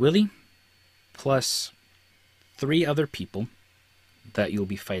be Willie plus 3 other people that you'll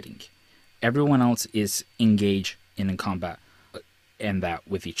be fighting. Everyone else is engaged in combat and that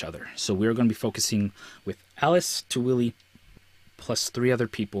with each other. So we're going to be focusing with Alice, Willie, plus 3 other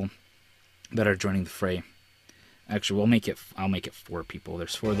people that are joining the fray. Actually, I'll make it 4 people.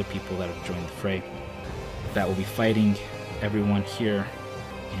 There's 4 other people that have joined the fray that will be fighting everyone here.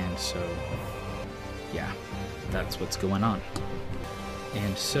 And so, yeah, that's what's going on.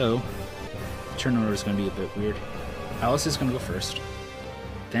 And so, the turn order is going to be a bit weird. Alice is going to go first.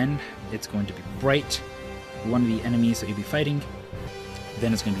 Then it's going to be Bright, one of the enemies that you'll be fighting.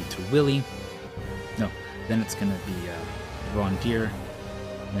 Then it's going to be Willie. No, then it's going to be Ron Deer.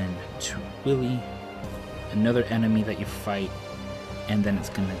 Then Willie, another enemy that you fight. And then it's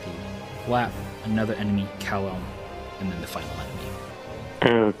going to be Blap, another enemy, Callum, and then the final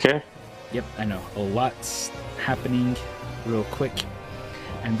enemy. Okay. Yep, I know. A lot's happening real quick.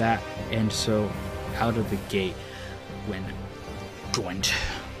 And so out of the gate, when Gwent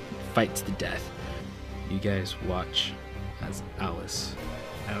fights to death, you guys watch as Alice,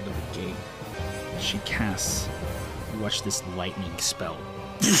 out of the gate, she casts, watch this lightning spell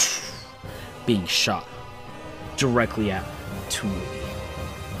being shot directly at Tuli.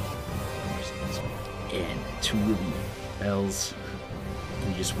 And Tuli fails.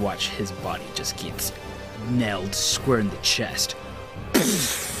 You just watch his body just gets nailed square in the chest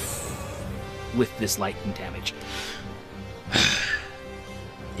with this lightning damage.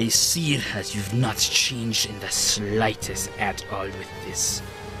 I see it as you've not changed in the slightest at all with this.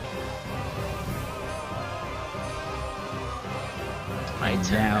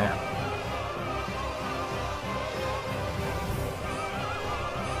 And now,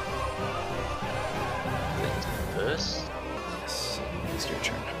 First, yes, it's your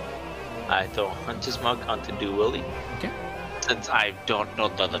turn. I throw Hunter's Mark onto Dooley. Okay. Since I don't know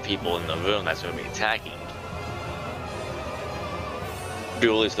the other people in the room that's going to be attacking.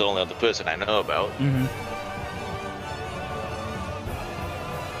 Dooley's the only other person I know about. Mm-hmm.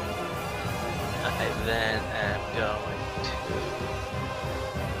 I then am going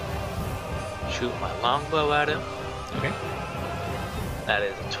to shoot my longbow at him. Okay. That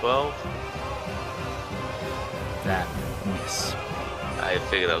is a 12. That miss. I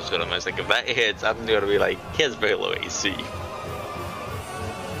figured I was gonna miss. Like if that hits, I'm gonna be like, he has very low AC.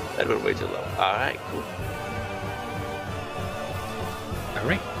 That went way too low. Alright, cool.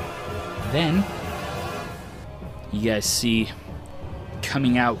 Alright. Then, you guys see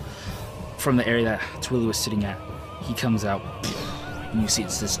coming out from the area that Twilly was sitting at, he comes out, and you see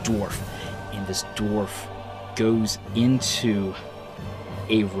it's this dwarf. And this dwarf goes into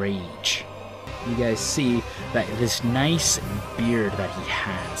a rage. You guys see that this nice beard that he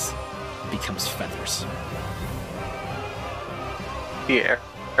has becomes feathers. Yeah,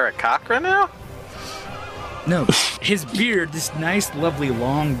 Eric Cochran now? No, his beard, this nice, lovely,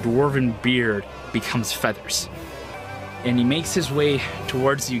 long, dwarven beard, becomes feathers. And he makes his way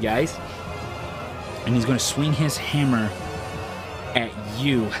towards you guys, and he's going to swing his hammer at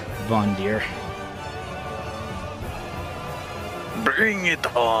you, Vondir. Bring it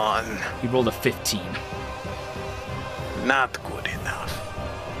on. He rolled a 15. Not good enough.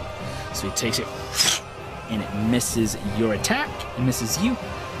 So he takes it, and it misses your attack. It misses you.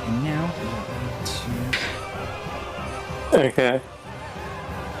 And now we are going to... Okay.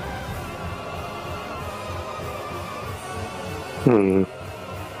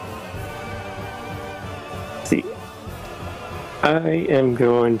 See. I am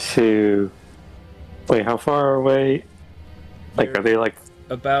going to... Wait, how far away? Like, are they like...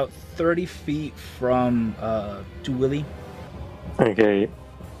 About 30 feet from Duwilly. Okay.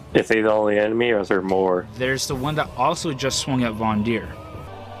 Is he the only enemy, or is there more? There's the one that also just swung at Vondir.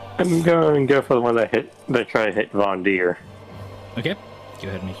 I'm going to go for the one that tried to hit Vondir. Okay, go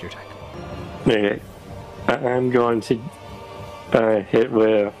ahead and make your attack. Okay. I'm going to hit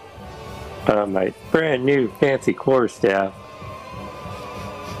with my brand new fancy quarterstaff.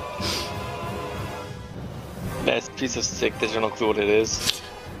 Nice piece of stick, there's no clue what it is.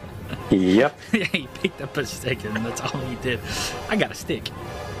 Yep. Yeah, he picked up a stick and that's all he did. I got a stick.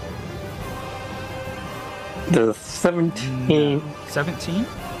 The 17... 17?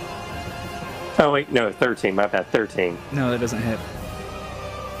 Oh wait, no, 13. My bad, 13. No, that doesn't hit.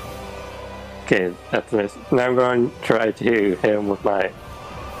 Okay, that's a miss. Now I'm going to try to hit him with my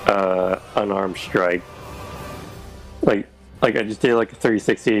unarmed strike. Like I just did like a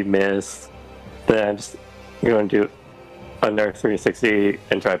 360 miss. Then I'm just going to do another 360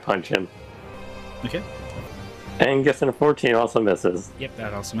 and try to punch him. Okay. And guessing a 14 also misses. Yep,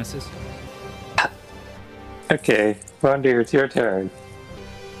 that also misses. Okay, Vondir, it's your turn.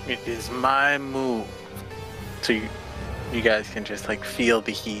 It is my move. So you guys can just like feel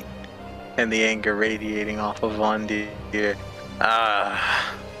the heat and the anger radiating off of Vondir.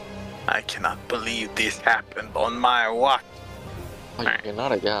 I cannot believe this happened on my watch. You're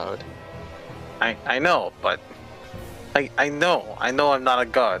not a god. I know, but I know I'm not a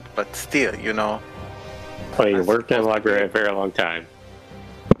god, but still, you know. Well, you worked in a library a very long time.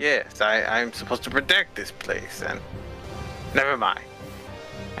 Yes, I'm supposed to protect this place, and never mind.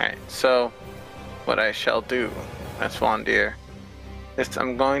 Alright, so what I shall do, as Vondir, is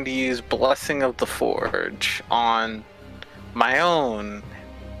I'm going to use Blessing of the Forge on my own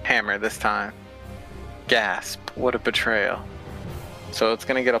hammer this time. Gasp, what a betrayal. So it's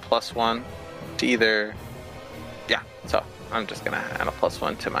going to get a +1 to either... Yeah, so I'm just going to add a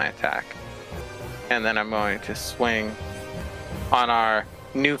 +1 to my attack. And then I'm going to swing on our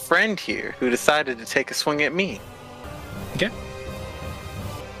new friend here who decided to take a swing at me. Okay.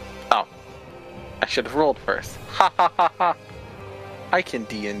 Oh, I should have rolled first. Ha ha ha ha. I can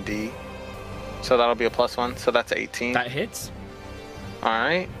D&D. So that'll be a +1. So that's 18. That hits. All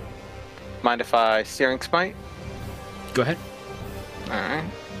right. Mind if I Searing Smite? Go ahead. All right.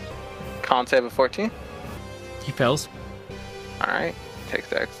 Con save of 14. He fails. All right. Takes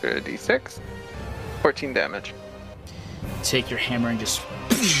the extra D6. 14 damage. Take your hammer and just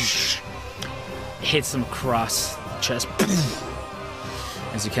hits him across the chest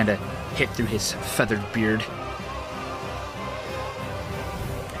as you kind of hit through his feathered beard.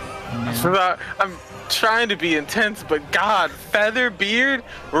 Now, I'm trying to be intense, but God, feather beard?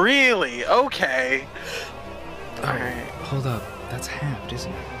 Really? Okay. oh, Alright. hold up. That's halved,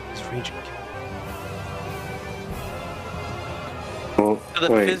 isn't it? He's raging. Well, So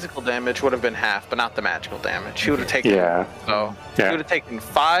the wait. physical damage would have been half, but not the magical damage. She would have taken. Yeah. So she Yeah. would have taken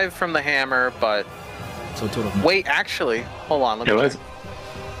 5 from the hammer, but So a total of wait, actually, hold on. Let It me was. check.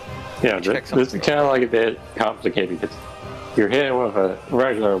 Yeah, Check this is something. kind of like a bit complicated because you're hitting with a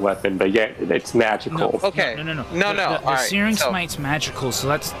regular weapon, but yet it's magical. Okay. No. No. The Alright, Searing so- Smite's magical, so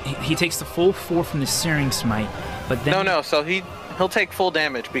that's he takes the full 4 from the Searing Smite, but then No. So he'll take full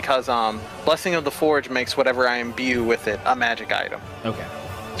damage because Blessing of the Forge makes whatever I imbue with it a magic item. Okay.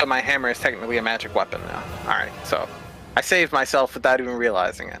 So my hammer is technically a magic weapon now. All right. So I saved myself without even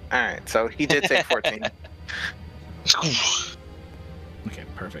realizing it. All right. So he did take 14. Okay,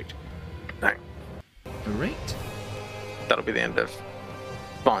 perfect. Alright. All right. That'll be the end of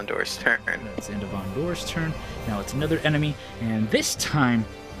Bondor's turn. That's the end of Ondor's turn. Now it's another enemy, and this time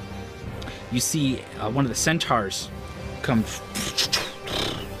you see one of the centaurs come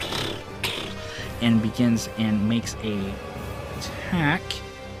and begins and makes a attack.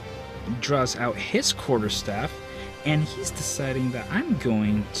 Draws out his quarterstaff, and he's deciding that I'm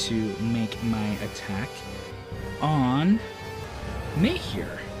going to make my attack on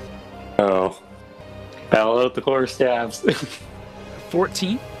Mayhear. Oh. Battle out the core stabs.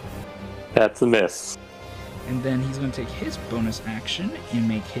 14. That's a miss. And then he's going to take his bonus action and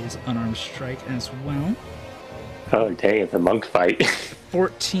make his unarmed strike as well. Oh, dang, it's a monk fight.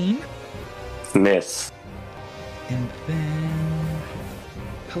 14. Miss. And then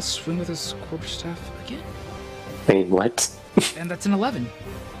he'll swing with his quarterstaff again. Wait, what? And that's an 11.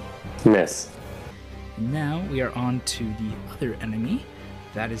 Miss. Now we are on to the other enemy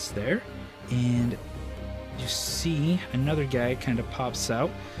that is there. And you see another guy kind of pops out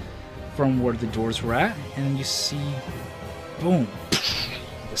from where the doors were at. And then you see, boom,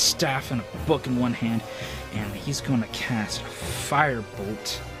 the staff and a book in one hand. And he's going to cast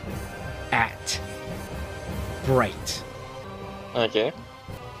Firebolt at Bright. Okay.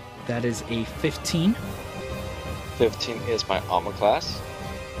 That is a 15. 15 is my armor class.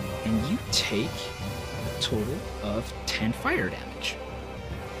 And you take a total of 10 fire damage.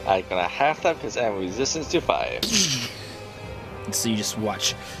 I'm gonna have that because I have resistance to fire. And so you just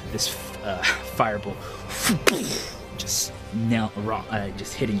watch this firebolt just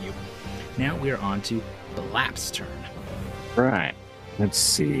just hitting you. Now we are on to Blap's turn. Right. Let's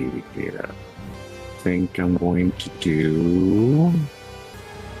see here. I think I'm going to do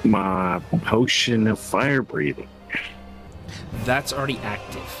my potion of fire breathing. That's already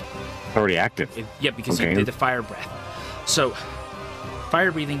active. Already active. Yep, because Okay. you did the fire breath. So,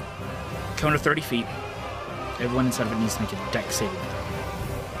 fire breathing, cone of 30 feet. Everyone inside of it needs to make a dex saving throw.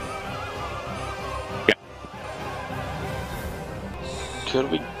 Could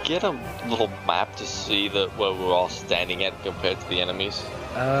we get a little map to see that where we're all standing at compared to the enemies?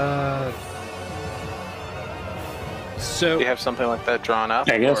 So Do you have something like that drawn up?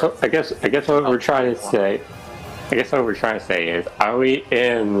 I guess or- what we're trying to say. I guess what we're trying to say is, are we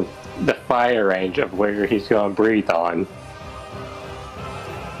in the fire range of where he's going to breathe on?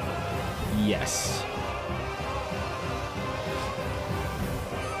 yes.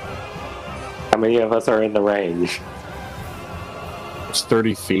 How many of us are in the range? It's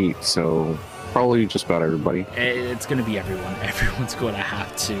 30 feet, so probably just about everybody. It's going to be everyone. Everyone's going to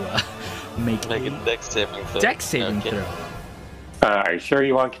have to make Make a a dex saving throw. dex saving Okay. throw. Are you sure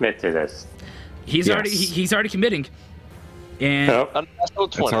you want to commit to this? He's Yes. he's already committing. And Nope. Unnatural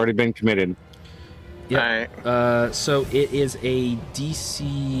It's 20. already been committed. yeah. Alright. So it is a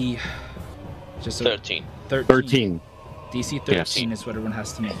DC just a 13. 13. DC 13 is what everyone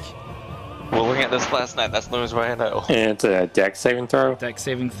has to make. We're looking at this last night. That's the only way I know. And it's a dex saving throw? Dex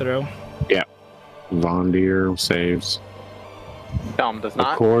saving throw. Vondir saves. Dom does Of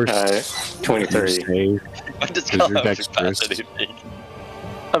not. course. 23. Save. I just Is got your out dex just past first? anything.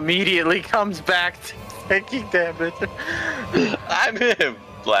 Immediately comes back taking damage. I'm him.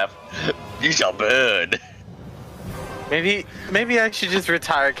 Laugh. You shall burn. Maybe I should just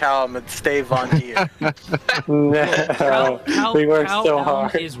retire Callum and stay Von Deer. No, we worked so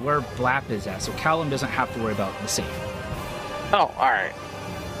hard. Is where Blap is at, so Callum doesn't have to worry about the save. Oh, alright.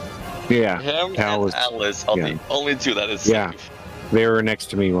 Yeah. Him Cal and was- Alice are yeah. the only two that is Yeah. safe. They were next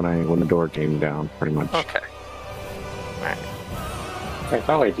to me when the door came down, pretty much. Okay. Wait,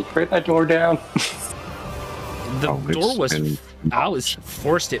 oh wait, did you break that door down? The Oh, it's door was been- Alice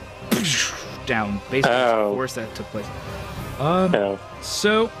forced it down. Basically, Oh. forced that took place. No.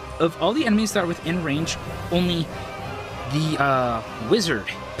 So, of all the enemies that are within range, only the wizard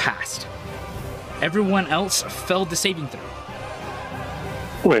passed. Everyone else failed the saving throw.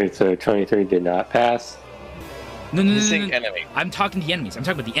 Wait, so 23 did not pass? No, no, no, He's no, saying no. enemy. I'm talking the enemies. I'm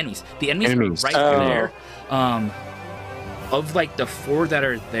talking about the enemies. The enemies Enemies. are right Oh. there. Of like the 4 that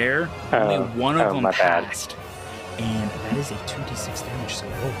are there, Oh. only one of Oh, them my bad. passed. And that is a 2d6 damage, so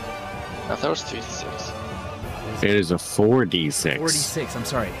roll. I thought it was 3-6. It is a 4d6. 46, I'm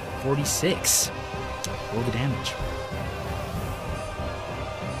sorry. 46. Roll the damage.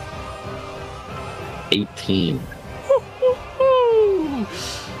 18. Woo!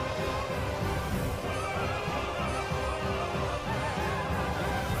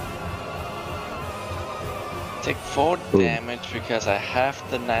 Take 4 damage because I have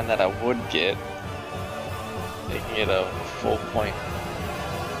the 9 that I would get. Making it a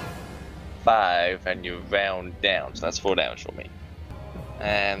 4.5 and you round down, so that's 4 damage for me.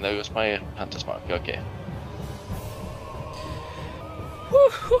 And there goes my Hunter's Mark, okay.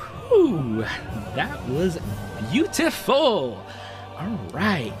 Woo-hoo-hoo. That was beautiful. All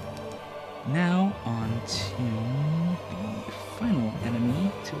right. Now on to the final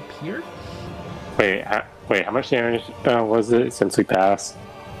enemy to appear. Wait, how much damage was it since we passed?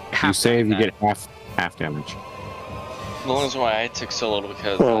 You save, you 9. get half damage. The reason why I took so little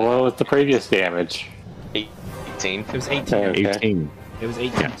because Well, what was the previous damage? 18. It was 18. Okay. 18. It was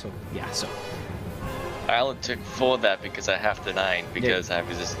 18. So yeah. So I only took 4 that because I have the 9 because I have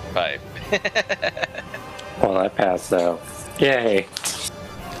resistant 5. Well, I passed though. Yay!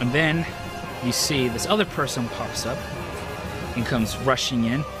 and then you see this other person pops up and comes rushing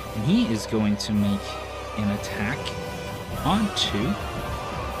in, and he is going to make an attack onto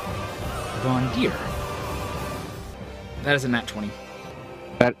Von Deer. That is a nat 20.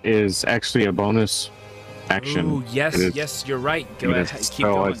 That is actually a bonus action. Ooh, yes, It is- yes, you're right. Go It is- ahead, keep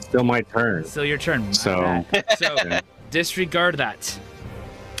so going. it's still my turn. It's still your turn. My So- bad. So disregard that.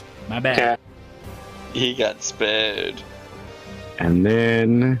 My bad. Okay. He got spared. And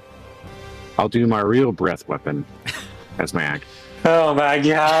then I'll do my real breath weapon as my act. Oh my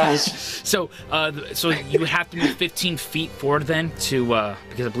gosh! So, so you would have to move 15 feet forward then to,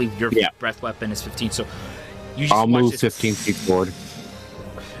 because I believe your Yeah. breath weapon is 15. So you just I'll watch move this- 15 feet forward.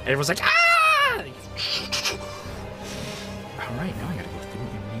 Everyone's like, ah! All right, now I gotta go through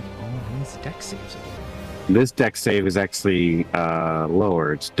and make all these deck saves again. This dex save is actually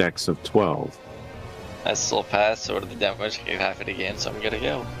lower. It's dex of 12. I still passed, so the damage I can have it again, so I'm gonna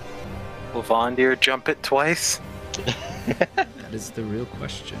go. Will Von Deer jump it twice? That is the real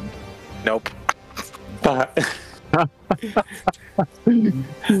question. Nope. I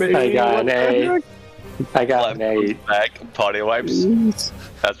got an 8. I got an 8. Back, party wipes.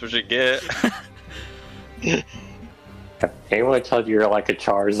 That's what you get. Anyone told you you're like a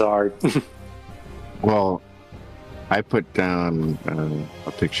Charizard? Well, I put down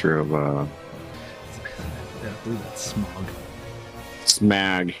a picture of I believe that's Smog.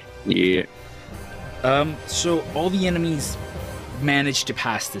 Smag. Yeah. So all the enemies managed to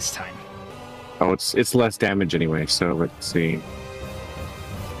pass this time. Oh, it's less damage anyway. So let's see.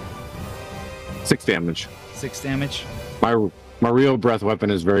 6 damage. 6 damage. My real breath weapon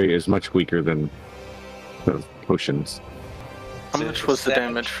is much weaker than the potions. How So much was the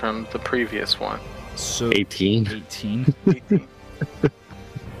damage? damage from the previous one? So 18. 18. 18.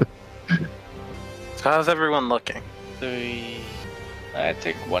 So how's everyone looking? 3. I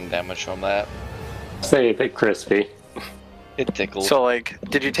take 1 damage from that. Save it, crispy. It tickled. So, like,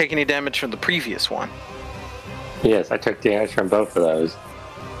 did you take any damage from the previous one? Yes, I took damage from both of those.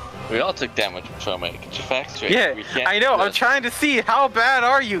 we all took damage from it. Get your facts straight. Yeah, We can't I know. I'm just- trying to see how bad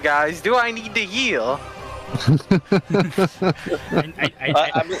are you guys? Do I need to heal?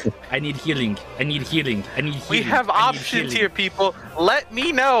 I need healing. I need healing. I need healing. We have I need options healing. here, people. Let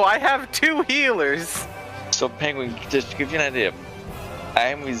me know. I have 2 healers. So, Penguin, just to give you an idea, I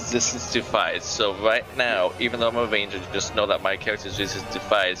am resistance to fire. So, right now, even though I'm a ranger, just know that my character is resistant to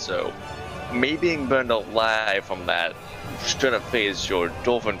fire. So, me being burned alive from that shouldn't phase your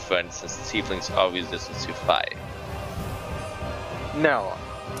dolphin friend since tieflings are resistant to fire. No,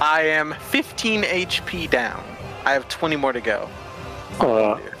 I am 15 HP down. I have 20 more to go.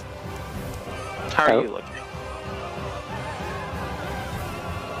 How are you looking?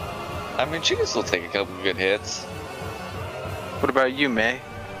 I mean, she can still take a couple good hits. What about you, May?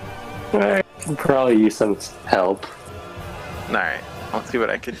 I can probably use some help. Alright, I'll see what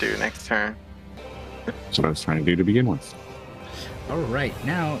I could do next turn. That's what I was trying to do to begin with. All right,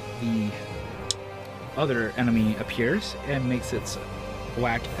 now the other enemy appears and makes its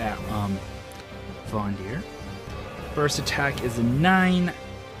whack at Vondir. First attack is a 9,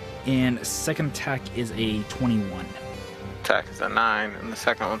 and second attack is a 21. Attack is a 9, and the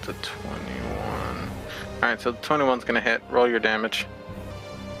second one's a 21. Alright, so the 21's gonna hit. Roll your damage.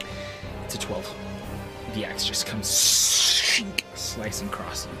 It's a 12. The axe just comes slicing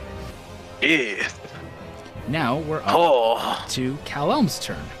across you. Yeah. Now we're up Oh, to Cal-Elm's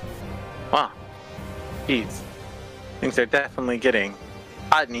turn. wow. Jeez. Things are definitely getting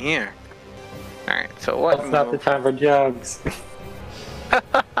hot in here. Alright, so what That's not the move? time for jokes.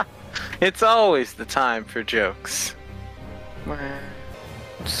 It's always the time for jokes.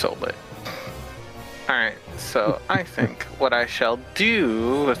 So lit. Alright, so I think what I shall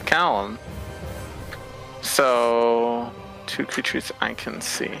do with Callum. So, 2 creatures I can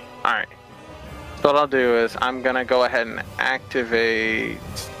see. Alright. So what I'll do is I'm gonna go ahead and activate.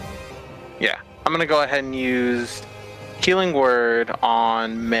 Yeah, I'm gonna go ahead and use Healing Word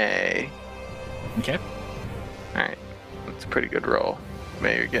on May. Okay. Alright, that's a pretty good roll.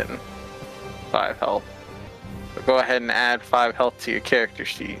 May, you're getting 5 health. So go ahead and add 5 health to your character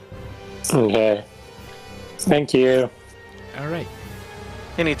sheet. Okay. Thank you. All right.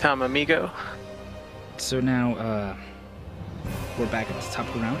 Anytime, amigo. So now we're back at the top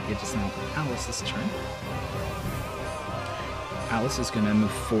of the round. It is now Alice's turn. Alice is going to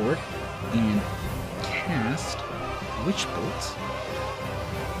move forward and cast Witch Bolt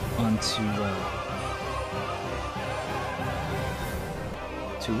onto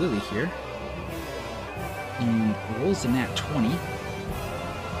to Lily here, and rolls a nat 20.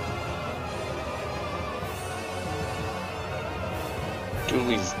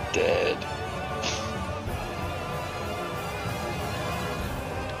 Dooley's dead.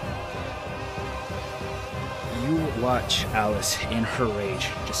 You watch Alice in her rage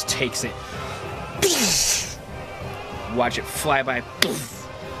just takes it. Watch it fly by,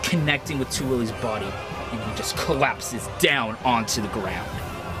 connecting with Tuwili's body, and he just collapses down onto the ground.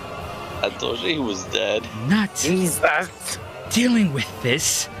 I told you he was dead. Not Jesus! dealing with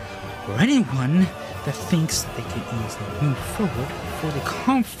this, or anyone that thinks they can easily move forward before they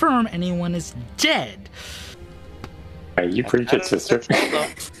confirm anyone is dead. You preach it, sister.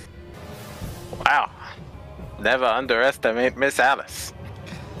 Wow. Never underestimate Miss Alice.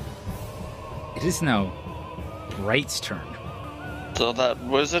 It is now Bright's turn. So that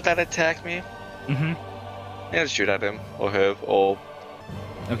wizard that attacked me, Mm-hmm. yeah, shoot at him or her. Or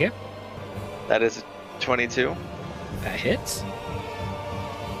Okay, that is a 22, that hits.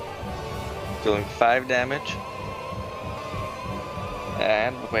 dealing 5 damage.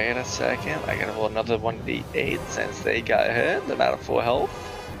 And wait a second, I gotta roll another 1d8 since they got hit. They're out of 4 health.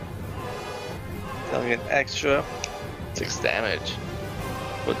 Dealing an extra 6 damage,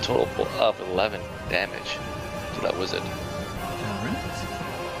 for a total of 11 damage to that wizard. Alright.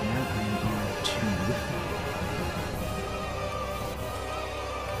 Now I am on to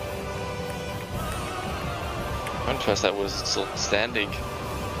I'm impressed that was still standing.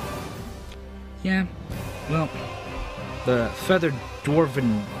 Yeah, well, the feathered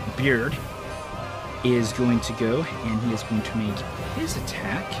dwarven beard is going to go, and he is going to make his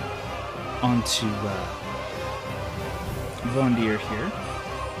attack onto Vondir here.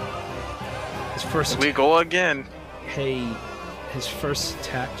 His first We go again. his first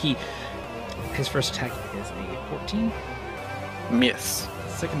attack is a 14. Miss.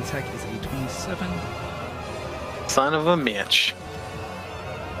 Second attack is a 27. Son of a Mitch.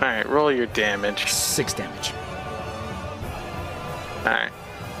 Alright, roll your damage. 6 damage. Alright.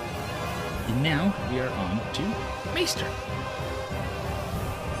 And now we are on to Maester.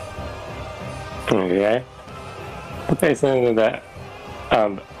 Okay. Okay, so that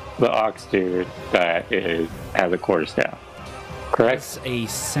the ox dude that has a quarterstaff, correct? It's a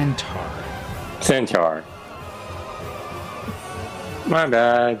centaur. Centaur. My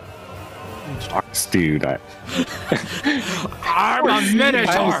bad. Ox dude, I'm a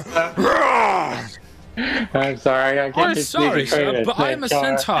minotaur. I'm sorry. I can't I'm just sorry, leave you sir, straight but at I am a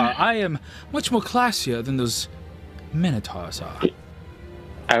centaur. I am much more classier than those minotaurs are.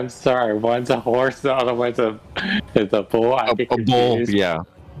 I'm sorry. One's a horse, the other one's is a bull. I get A bull, confused. yeah.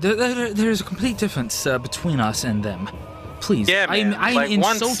 There's a complete difference between us and them. Please, Yeah, man. I'm like,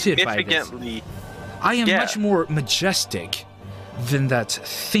 one's insulted by this. significantly. I am yeah. much more majestic than that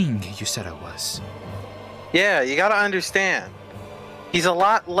thing you said I was. Yeah, you gotta understand. He's a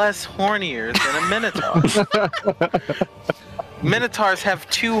lot less hornier than a minotaur. Minotaurs have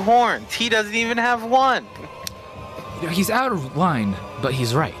 2 horns. He doesn't even have 1. He's out of line, but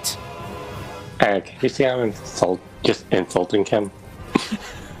he's right. Can you see I'm just insulting him?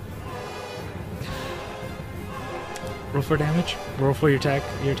 Roll for damage. Roll for your attack.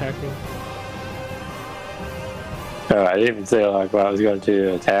 Your attack roll. I didn't even say like what I was going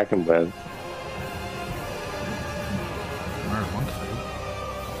to attack him with. Or a monk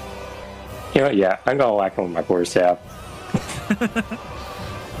fight. You know, yeah, I'm gonna whack him with my quarterstaff.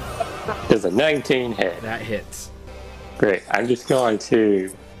 There's a 19 hit. That hits. Great. I'm just going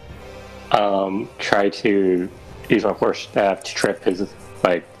to try to use my quarterstaff to trip his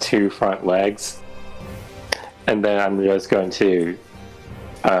like 2 front legs, and then I'm just going to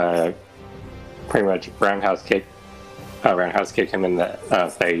pretty much roundhouse kick him in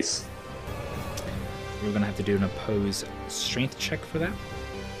the face. We're gonna have to do an opposed strength check for that.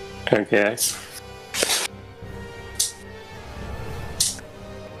 Okay.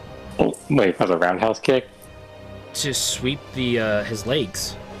 Oh, wait, for the roundhouse kick? To sweep the his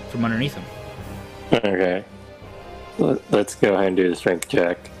legs from underneath him. Okay. Let's go ahead and do the strength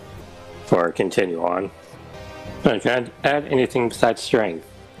check for continue on. Can I add anything besides strength?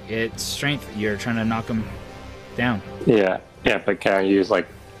 It's strength. You're trying to knock him down. Yeah, but can I use like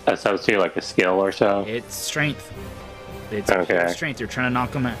associate like a skill or so? It's strength. It's Okay. pure strength. You're trying to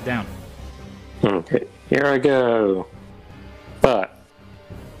knock him down. Okay, here I go. But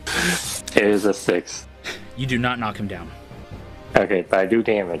it is a 6. You do not knock him down. Okay, but I do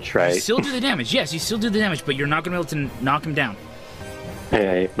damage, right? You still do the damage. Yes, you still do the damage, but you're not going to be able to knock him down.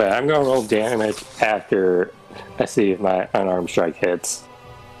 Okay, but I'm gonna roll damage after I see if my unarmed strike hits.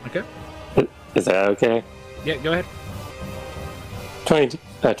 Okay. Is that okay? Yeah, go ahead.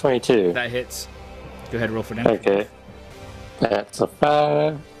 22. That hits. Go ahead, roll for damage. Okay. That's a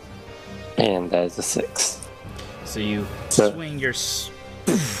 5. And that is a 6. So you So- swing your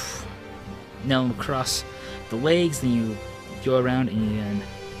nail him across the legs, then you go around and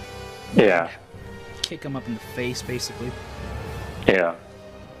Yeah. kick him up in the face, basically. Yeah.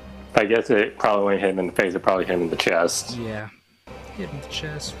 I guess it probably wouldn't hit him in the face, it probably hit him in the chest. Yeah. Hit him in the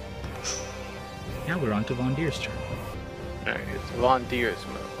chest. Now we're on to Von Deer's turn. Alright, it's Von Deer's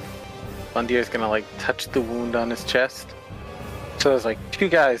move. Von Deer's gonna like touch the wound on his chest. So there's like 2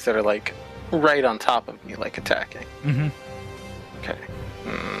 guys that are like right on top of me, like attacking. Mm-hmm. Okay.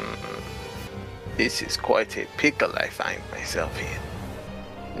 This is quite a pickle I find myself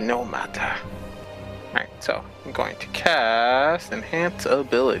in. No matter. Alright, so I'm going to cast Enhance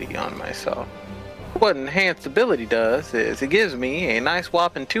Ability on myself. What Enhance Ability does is it gives me a nice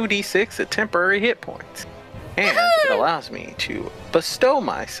whopping 2d6 of temporary hit points. And it allows me to bestow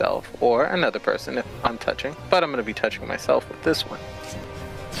myself or another person if I'm touching, but I'm going to be touching myself with this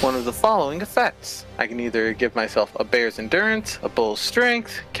one of the following effects. I can either give myself a Bear's Endurance, a Bull's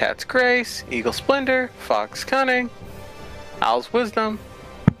Strength, Cat's Grace, Eagle Splendor, Fox Cunning, Owl's Wisdom,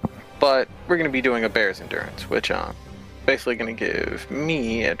 but we're going to be doing a Bear's Endurance, which basically going to give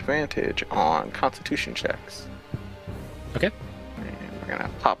me advantage on Constitution checks. Okay. And we're going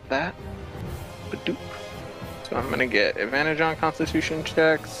to pop that. Ba-doop. So I'm going to get advantage on Constitution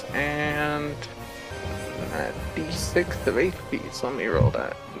checks and a d6 of HP. So let me roll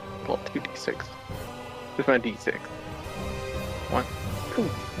that. Well, 2d6. Where's my d6? 1, 2.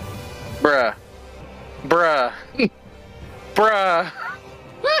 Bruh. Bruh. Bruh.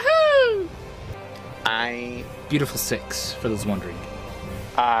 Woohoo! I Beautiful 6, for those wondering.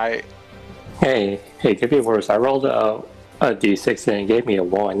 Hey, could be worse. I rolled a d6 and it gave me a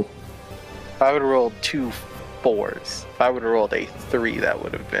 1. If I would have rolled 2 4s, if I would have rolled a 3, that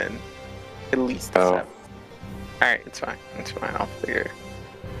would have been at least a 7. Alright, it's fine. It's fine. I'll figure.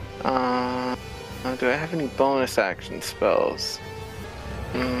 Do I have any bonus action spells?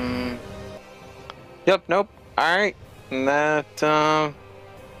 Yep, nope. Alright. And that,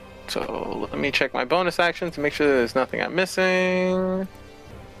 so let me check my bonus actions to make sure there's nothing I'm missing.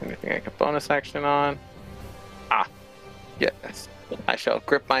 Anything I can bonus action on? Ah, yes. I shall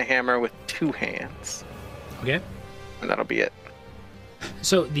grip my hammer with 2 hands. Okay. And that'll be it.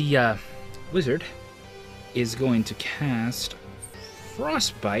 So the wizard is going to cast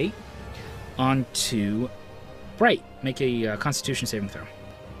Frostbite onto Bright. Make a Constitution saving throw.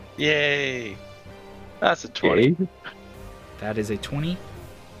 Yay! That's a 20. That is a 20.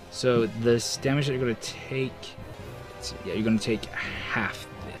 So this damage that you're going to take, you're going to take half.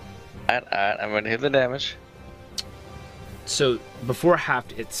 Alright, I'm going to hit the damage. So before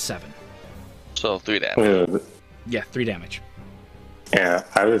halved, it's 7. So 3 damage. Ugh. Yeah, 3 damage. Yeah,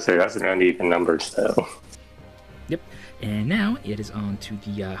 I would say that's an uneven number still. Yep. And now it is on to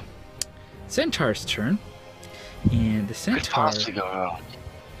the Centaur's turn. And the Could Centaur possibly go wrong.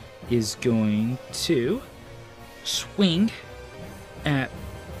 is going to swing at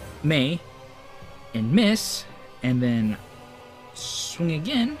May and miss, and then swing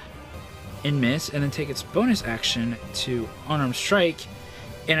again and miss, and then take its bonus action to unarmed strike,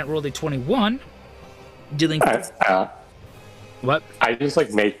 and it rolled a 21, dealing. What? I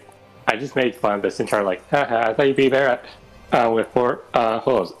just made fun of the Centaur, like, haha, I thought you'd be there with 4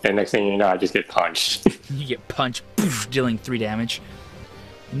 holes, and next thing you know, I just get punched. You get punched, poof, dealing 3 damage.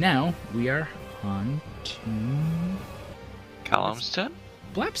 Now we are on to Callum's turn?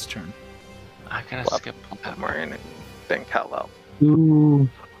 Blap's turn. I'm gonna Blap. skip Marine and then Kal-El. Who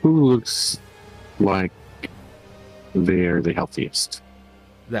looks like they're the healthiest?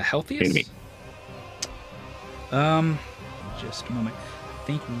 The healthiest? Enemy. Just a moment. I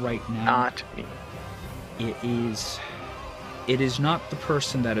think right now Not me. it is not the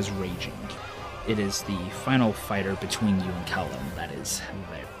person that is raging. It is the final fighter between you and Callum that is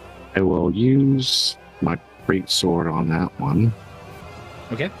there. I will use my great sword on that one.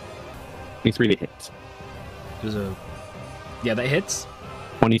 Okay. 23 to hit. There's a yeah, that hits.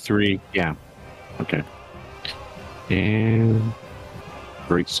 23, yeah. Okay. And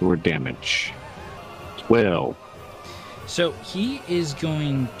great sword damage. 12. So he is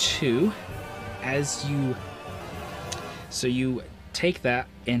going to, as you, so you take that,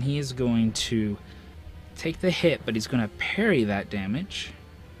 and he is going to take the hit, but he's going to parry that damage,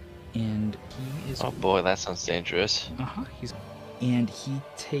 and he is. Oh boy, that sounds dangerous. And he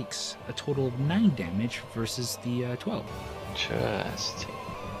takes a total of 9 damage versus the 12. Interesting.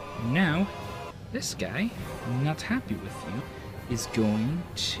 Now, this guy, not happy with you, is going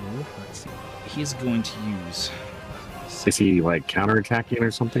to, let's see, he's going to use. Is he like counterattacking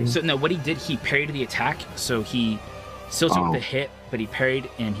or something? So no, what he did, he parried the attack, so he still took the hit, but he parried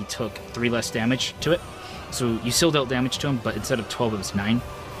and he took 3 less damage to it. So you still dealt damage to him, but instead of 12, it was 9.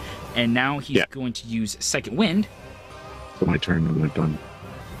 And now he's going to use Second Wind. So my turn, I'm not done.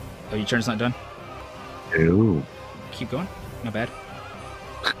 Oh, your turn's not done? Ew. Keep going. My bad.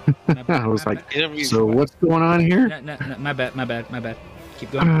 I was like, Bad. so what's going on here? No, my bad.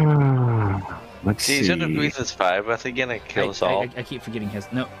 Keep going. Let's See, see. he's gonna breathe his fire breath again and kill us all. I keep forgetting his.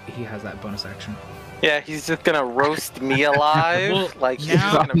 No, he has that bonus action. Yeah, he's just gonna roast me alive. Well, like he's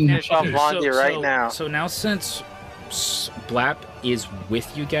now- just gonna finish off Okay, Blondie right now. So now, since Blap is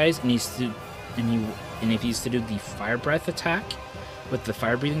with you guys, and if he's to do the fire breath attack with the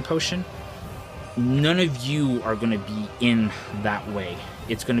fire breathing potion, none of you are going to be in that way.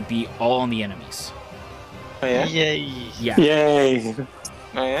 It's going to be all on the enemies. Oh, yeah? Yay! Yeah. Yay!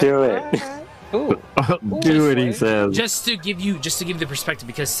 Oh, yeah? Do it. Ooh. Do it, he says. Just to give you the perspective,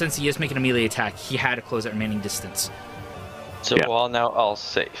 because since he is making a melee attack, he had to close that remaining distance. So we're all now all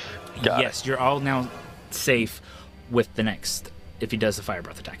safe. Got Yes, you're all now safe with the next if he does the fire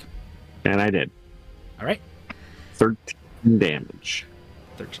breath attack. And I did. All right. 13 damage.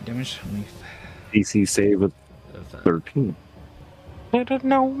 13 damage. DC save of 13. Should have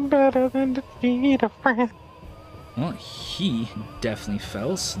known better than to defeat a friend. Well, he definitely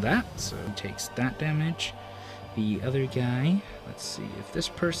fails that, so he takes that damage. The other guy, let's see if this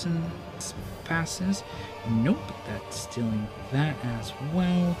person passes. Nope, that's stealing that as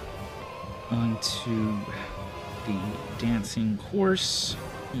well. Onto the dancing horse.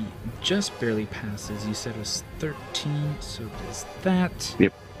 He just barely passes. You said it was 13, so does that.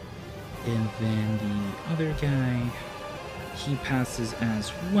 Yep. And then the other guy, he passes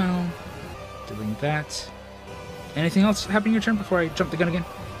as well, doing that. Anything else happen in your turn before I jump the gun again?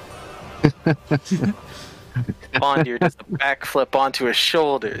 Bondier does a backflip onto his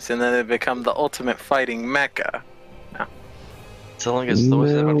shoulders, and then they become the ultimate fighting mecha. So long as the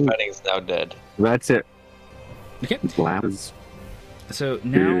worst No. ever fighting is now dead. That's it. Okay. Blaz. So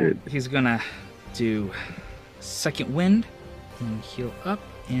now Good. he's gonna do Second Wind and heal up,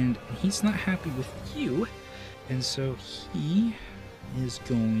 and he's not happy with you, and so he is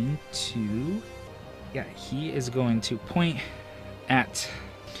going to, he is going to point at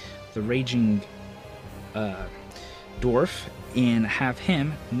the raging dwarf and have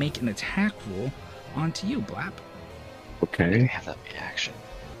him make an attack roll onto you, Blap. I Okay. have that reaction.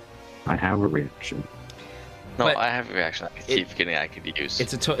 I have a reaction. No, But I have a reaction. I keep forgetting I could use.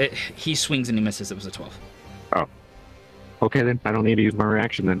 It's he swings and he misses. It was a 12. Okay, then. I don't need to use my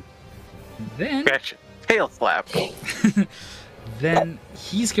reaction then. Then, Gotcha. Tail slap. then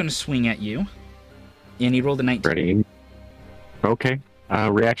he's gonna swing at you, and he rolled a 19. Ready? Okay.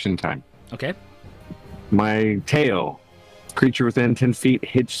 Reaction time. Okay. My tail. Creature within 10 feet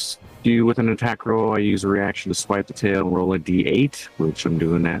hits you with an attack roll. I use a reaction to swipe the tail and roll a d8, which I'm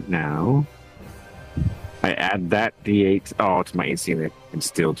doing that now. I add that d8 to my AC. It's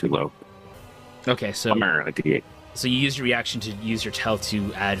still too low. Okay, so I'm gonna roll a d8. so you use your reaction to use your tail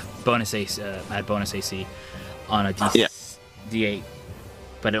to add bonus AC on a Yeah. D8,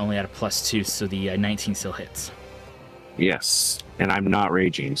 but it only had a +2, so the 19 still hits. Yes. And I'm not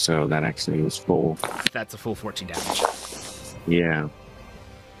raging, so that actually is full. That's a full 14 damage. Yeah.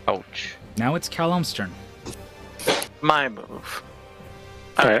 Ouch. Now it's Callum's turn. My move.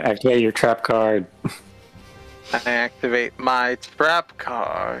 Alright, activate your trap card. I activate my trap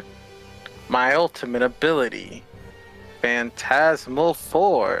card. My ultimate ability. Phantasmal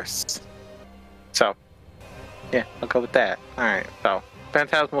Force. So, yeah, I'll go with that. Alright, so,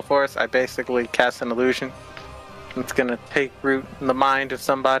 Phantasmal Force, I basically cast an illusion. It's gonna take root in the mind of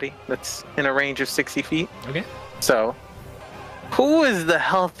somebody that's in a range of 60 feet. Okay. So, who is the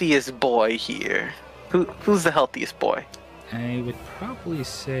healthiest boy here? Who's the healthiest boy? I would probably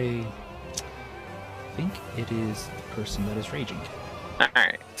say, I think it is the person that is raging.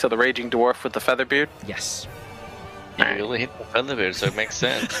 Alright, so the raging dwarf with the feather beard? Yes. You really hit the feather, so it makes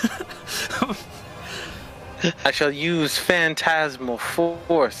sense. I shall use Phantasmal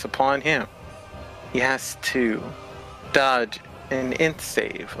Force upon him. He has to dodge an int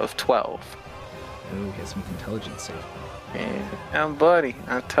save of 12. Oh, he has some intelligence save. And buddy,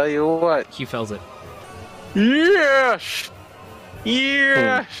 I'll tell you what. He fails it. Yes!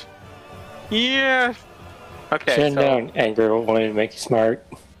 Yes! Yes! Okay, Chin so, down, anger wanted to make you smart.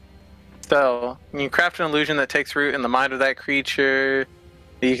 so you craft an illusion that takes root in the mind of that creature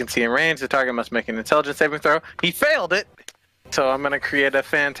that you can see in range. The target must make an intelligence saving throw. He failed it! So I'm going to create a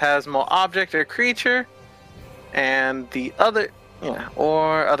phantasmal object or creature. And the other,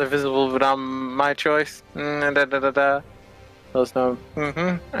 or other visible but on my choice. Those no.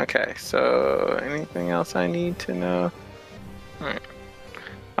 Okay, so anything else I need to know? Alright.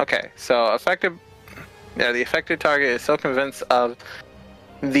 Okay, so effective. Yeah, the affected target is so convinced of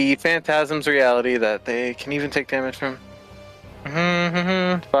the phantasm's reality that they can even take damage from.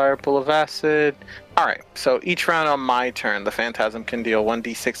 Fire, pool of acid. Alright, so each round on my turn, the phantasm can deal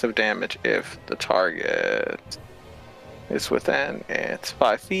 1d6 of damage if the target is within its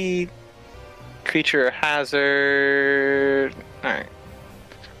 5 feet. Creature hazard. Alright.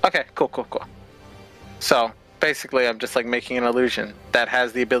 Okay, cool. So, basically, I'm just like making an illusion that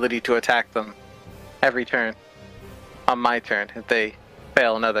has the ability to attack them every turn on my turn if they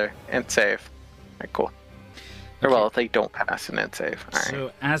fail another int save. Alright, cool. Or well, if they don't pass an int save. Alright.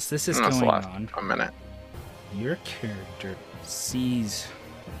 So as this is That's going last on, a minute. your character sees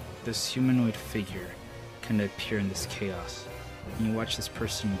this humanoid figure kind of appear in this chaos. And you watch this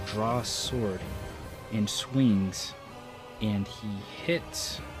person draw a sword and swings, and he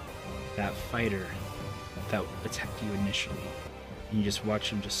hits that fighter that attacked you initially. And you just watch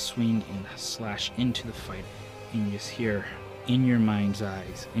him just swing and slash into the fighter. And you just hear in your mind's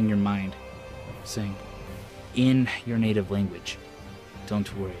eyes, in your mind, saying, in your native language,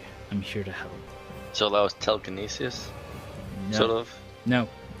 "Don't worry, I'm here to help." So that was telekinesis, No. sort of. No,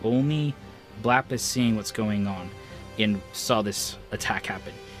 only Blap is seeing what's going on and saw this attack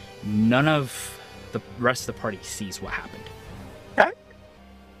happen. None of the rest of the party sees what happened.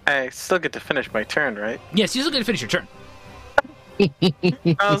 I still get to finish my turn, right? Yes, you still get to finish your turn.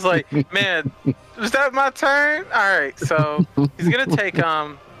 I was like, man, was that my turn? Alright, so he's gonna take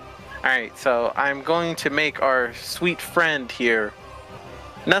Alright, so I'm going to make our sweet friend here.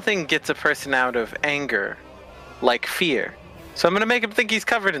 Nothing gets a person out of anger like fear. So I'm gonna make him think he's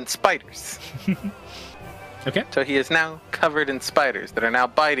covered in spiders. Okay. So he is now covered in spiders that are now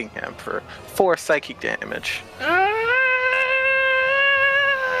biting him for 4 psychic damage.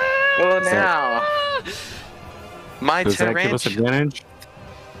 Well, now my Does that give us tarantula. advantage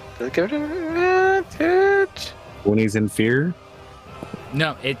Does it give it advantage? when he's in fear?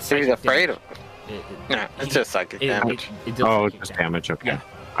 No, it's So he's psychic afraid damage. of. It- No, it's just psychic damage. it does Oh, psychic it's just damage. damage. Okay. Yeah.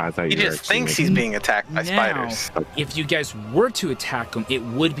 I thought He you were just actually thinks making- he's being attacked by Now, spiders. if you guys were to attack him, it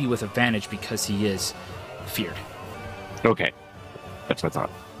would be with advantage because he is feared. Okay. That's what I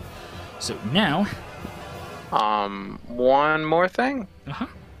thought. So now, One more thing, uh-huh.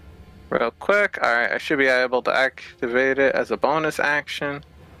 real quick. All right, I should be able to activate it as a bonus action.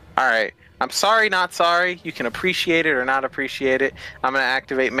 All right, I'm sorry, not sorry. You can appreciate it or not appreciate it. I'm going to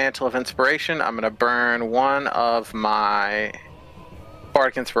activate Mantle of Inspiration. I'm going to burn one of my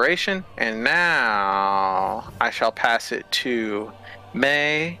Bardic Inspiration. And now I shall pass it to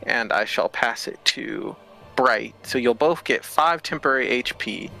May, and I shall pass it to Bright. So you'll both get 5 temporary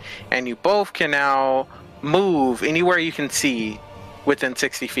HP, and you both can now move anywhere you can see within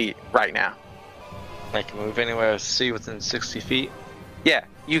 60 feet right now. I can move anywhere I see within 60 feet. Yeah,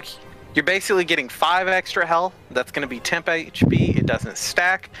 you're basically getting 5 extra health. That's going to be temp HP. It doesn't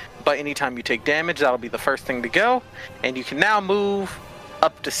stack, but anytime you take damage, that'll be the first thing to go. And you can now move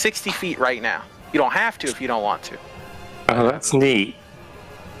up to 60 feet right now. You don't have to if you don't want to. Oh, that's neat.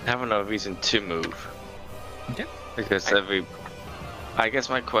 I have no reason to move. Okay. Because I guess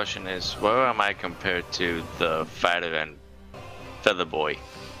my question is, where am I compared to the fighter and Feather Boy?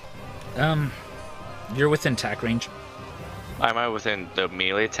 You're within attack range. Am I within the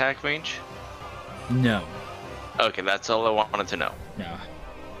melee attack range? No. Okay, that's all I wanted to know. No.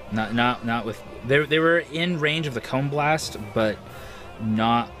 Not with. They were in range of the cone blast, but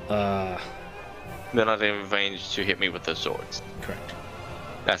not. They're not in range to hit me with the swords. Correct.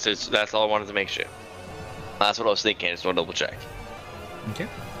 That's it. That's all I wanted to make sure. That's what I was thinking. Just want to double check. Okay.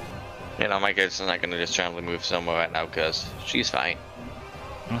 You know, my kid's not gonna just randomly move somewhere right now because she's fine.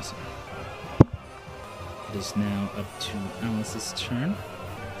 Awesome. It is now up to Alice's turn.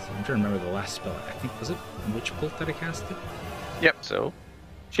 So I'm trying to remember the last spell. I think, was it Witch Bolt that I casted? Yep. So,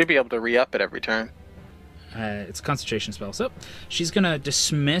 She'll be able to re-up it every turn. It's a concentration spell. So she's gonna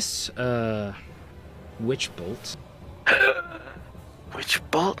dismiss Witch Bolt. Witch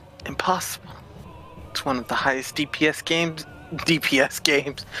Bolt? Impossible. It's one of the highest DPS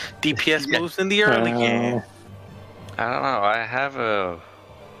moves in the early game. I don't know. I have a.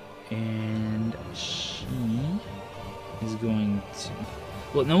 And she is going to.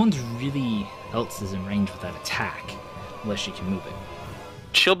 Well, no one's really else is in range with that attack, unless she can move it.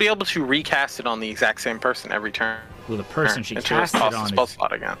 She'll be able to recast it on the exact same person every turn. Well, the person she Until it's cast it tossed the on spell is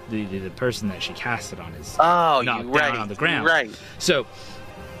slot again. the person that she cast it on is Oh, knocked you down right. on the ground. You right. So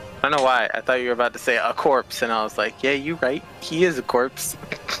I don't know why. I thought you were about to say a corpse, and I was like, yeah, you right. He is a corpse.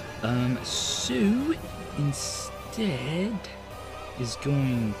 Sue instead is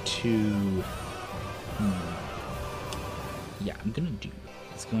going to. Yeah, I'm gonna do.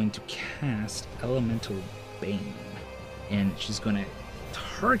 It's going to cast Elemental Bane, and she's gonna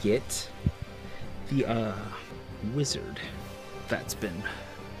target the wizard that's been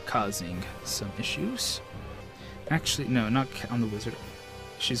causing some issues. Actually, no, not on the wizard.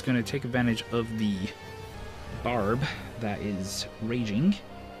 She's gonna take advantage of the barb that is raging.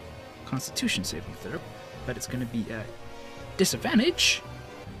 Constitution saving throw, but it's gonna be at disadvantage.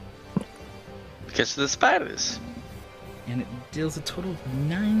 Because of the spiders. And it deals a total of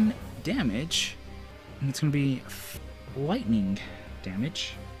 9 damage. And it's going to be lightning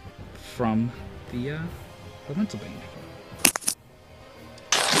damage from the Elemental Bane.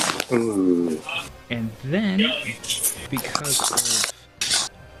 Ooh. And then, because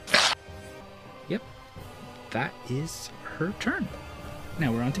of... Yep, that is her turn.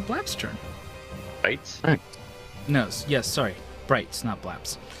 Now we're on to Blab's turn. Right? No, yes, sorry. Bright's, not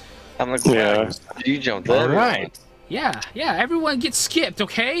Blab's. I'm like, Yeah. You jumped All in. right. Yeah, everyone gets skipped,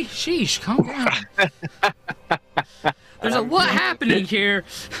 okay? Sheesh, calm down. There's a lot happening here.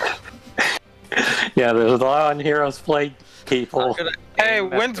 Yeah, there's a lot on Heroes Play, people. Hey,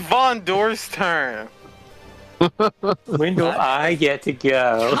 when's Von Door's turn? When do I get to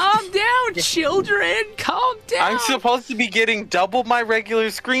go? Calm down, children. Calm down. I'm supposed to be getting double my regular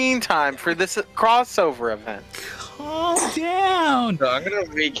screen time for this crossover event. Calm down. So I'm gonna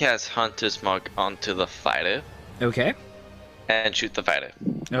recast Hunter's Mark onto the fighter Okay. and shoot the fighter.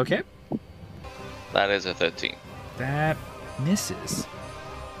 Okay. That is a 13. That misses.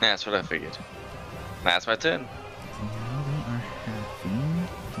 That's what I figured. That's my turn. Now we are having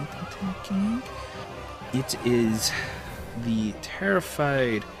attacking. It is the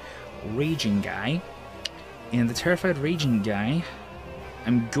terrified raging guy. And the terrified raging guy,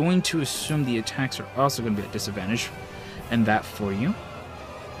 I'm going to assume the attacks are also going to be at disadvantage. And that for you.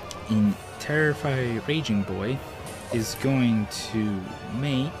 And terrified raging boy is going to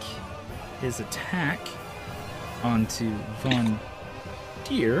make his attack onto Von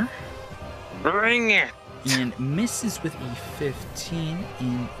Deer. Bring it! And misses with a 15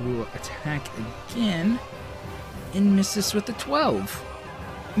 and will attack again and misses with a 12.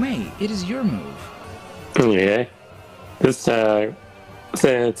 May, it is your move. Yeah. This time,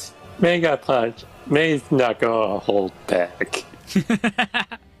 since May got punched, May's not gonna hold back.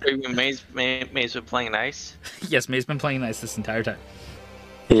 May's been playing nice. Yes, May's been playing nice this entire time.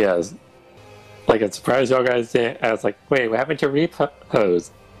 Yes. Like, I'm surprised y'all guys didn't. I was like, wait, what happened to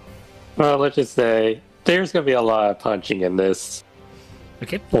repose? Well, let's just say there's gonna be a lot of punching in this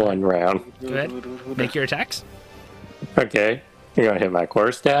Okay, one round. go ahead. Make your attacks. Okay, you're gonna hit my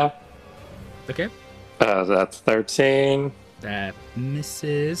quarterstaff. Okay. That's 13. That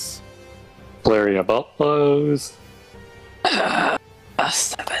misses. Flurry of bolt blows.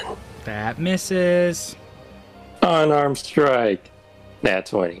 7. That misses. Unarmed strike. Nat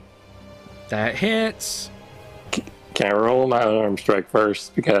 20. That hits. Can I roll my unarmed strike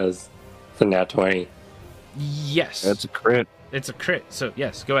first because it's a nat 20? Yes. That's a crit. It's a crit. So,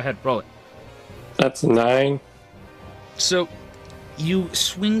 yes, go ahead, roll it. That's a 9. So, you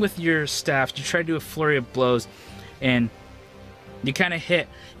swing with your staff, you try to do a flurry of blows, and you kind of hit,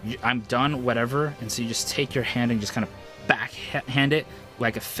 I'm done, whatever, and so you just take your hand and just kind of backhand it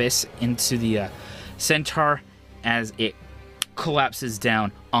like a fist into the centaur as it collapses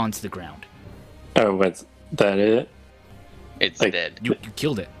down onto the ground. Oh, what's that it? It's Like, dead. You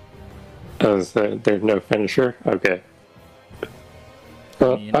killed it. Oh, so there's no finisher? Okay.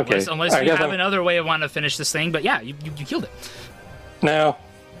 Well, I mean, okay. Unless I you guess have I'm- another way of wanting to finish this thing, but yeah, you killed it. No,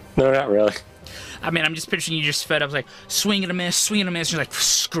 not really. I mean, I'm just picturing you just fed up, like, swing and a miss, and you're like,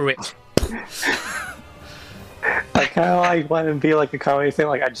 screw it. I kind of like want to be like a comedy thing.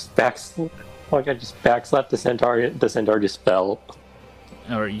 Like I just backslapped the centaur. The centaur just fell.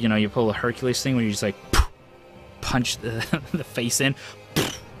 Or, you pull a Hercules thing where you just, like, punch the, the face in,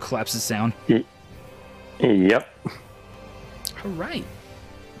 collapses down. Yep. All right.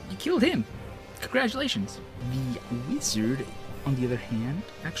 You killed him. Congratulations. The wizard, on the other hand,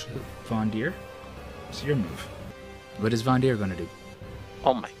 actually, Vondir, it's your move. What is Vondir going to do?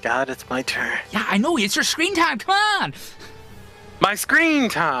 Oh my god, it's my turn. Yeah, I know. It's your screen time. Come on. My screen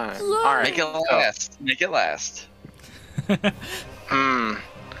time! Alright. Make it last. Make it last.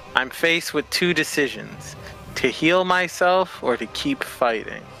 I'm faced with two decisions. To heal myself or to keep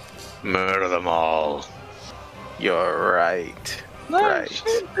fighting. Murder them all. You're right. Right.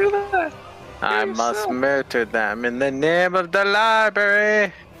 Do that. I must murder them in the name of the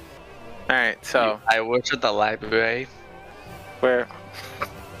library. Alright, so I work at the library.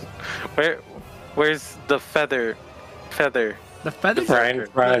 where's the feather? The feather. Right in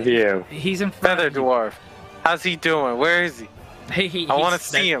front of you. He's in front Feather of you. dwarf. How's he doing? Where is he? Hey, I want to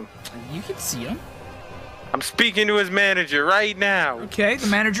see him. You can see him. I'm speaking to his manager right now. Okay, the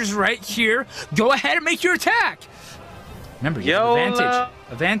manager's right here. Go ahead and make your attack. Remember, you have Yola. advantage.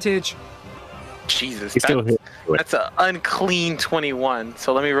 Advantage. Jesus, He still hit. that's an unclean 21.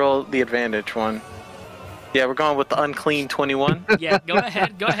 So let me roll the advantage one. Yeah, we're going with the unclean 21. Yeah, go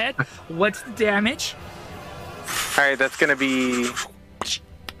ahead. Go ahead. What's the damage? All right, that's gonna be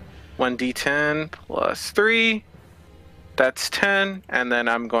 1d10 plus 3. That's 10, and then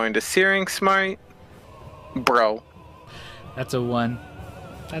I'm going to Searing Smite. Bro. That's a 1.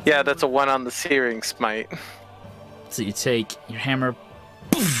 Yeah, that's a 1 on the Searing Smite. So you take your hammer,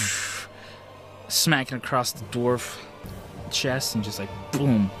 poof, smacking across the dwarf chest, and just like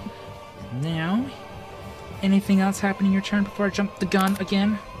boom. Now, anything else happen in your turn before I jump the gun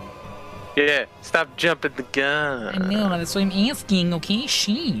again? Yeah, stop jumping the gun. I know, that's what I'm asking. Okay,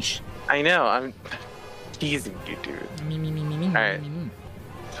 sheesh. I know, I'm teasing you, dude. Me. Alright.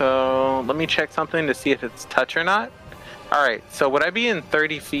 So, let me check something to see if it's touch or not. Alright, so would I be in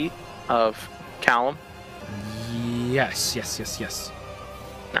 30 feet of Callum? Yes.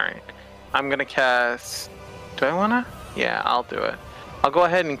 Alright. I'm gonna cast... Do I wanna? Yeah, I'll do it. I'll go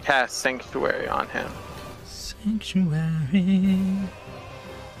ahead and cast Sanctuary on him. Sanctuary.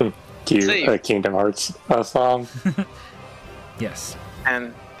 Cute Save. Kingdom Hearts song. Yes.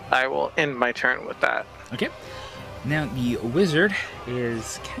 And I will end my turn with that. Okay. Now the wizard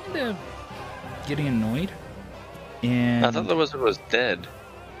is kind of getting annoyed, and I thought the wizard was dead.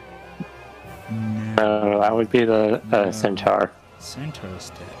 no, That would be the No. centaur. Centaur's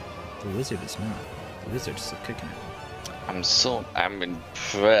dead. The wizard is not. The wizard's still kicking it. I'm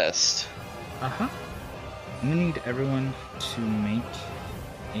impressed. I'm gonna need everyone to make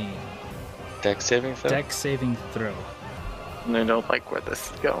a Dex saving throw? dex saving throw. And I don't like where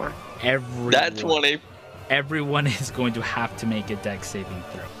this is going. Everyone. That 20. Everyone is going to have to make a dex saving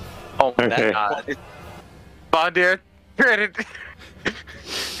throw. Oh my Okay. god. Bondir, credit. Got the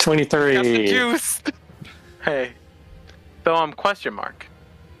 23. juice. Hey. So, question mark.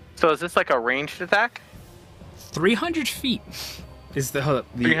 So is this like a ranged attack? 300 feet is the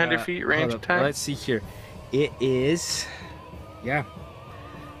 300 feet range hold up, attack? Let's see here. It is, yeah.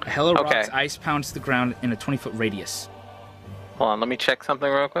 A Hello Rocks Okay. ice pounds the ground in a 20-foot radius. Hold on, let me check something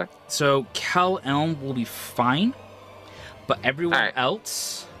real quick. So Cal Elm will be fine, but everyone Alright.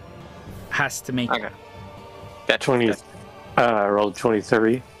 else has to make. Okay. Gotcha. 20. I rolled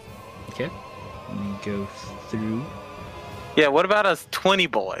 23. Okay. Let me go through. Yeah, what about us 20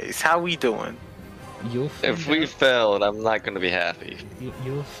 boys? How we doing? You'll find If we out. failed, I'm not gonna be happy.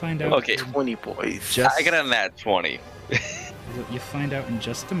 You'll find out. Okay. 20 boys. Just, I got a nat 20. you'll find out in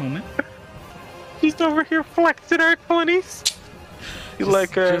just a moment. He's over here flexing our 20s. You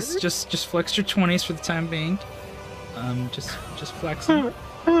like just flex your 20s for the time being. Just flex them.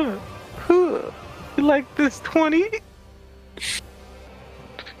 You like this 20?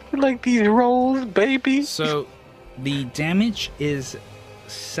 You like these rolls, baby? So, the damage is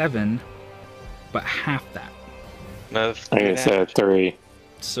 7, but half that. No, I guess 3.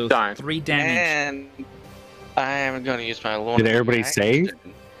 So Darn. 3 damage. And I am gonna use my Lord. Did everybody save?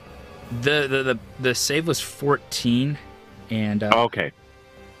 The save was 14, and Okay.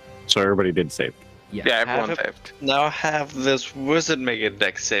 So everybody did save. Yeah, yeah. everyone Have it- saved. Now have this wizard make a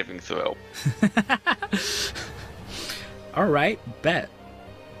dex saving throw. All right, bet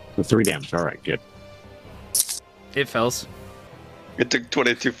So 3 damage. All right, good. it fails. It took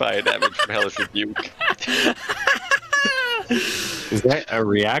 22 fire damage from Hellish Rebuke. Is that a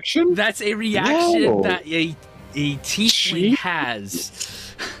reaction? That's a reaction No. that a tiefling Gee.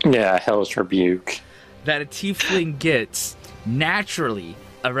 has. Yeah, Hellish Rebuke. That a tiefling gets naturally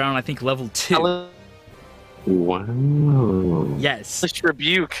around, I think, level 2. Wow. Yes, Hellish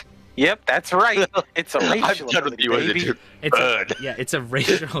Rebuke. Yep, that's right. It's a racial I'm done with ability, you, wizard. baby. You're it's a, Burn. yeah, it's a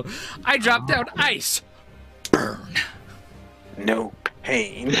racial. I dropped down ice. Burn. No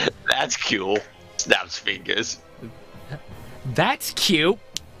pain. That's cool. Snaps fingers. That's cute.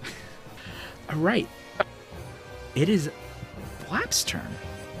 All right, it is Blap's turn.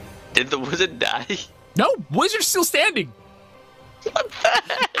 Did the wizard die? No, wizard's still standing.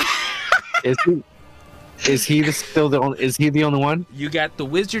 Is he still the only? Is he the only one? You got the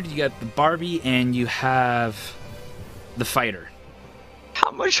wizard, you got the Barbie, and you have the fighter. How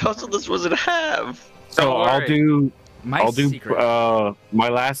much health does this wizard have? So Don't I'll worry. do. My I'll do secret. my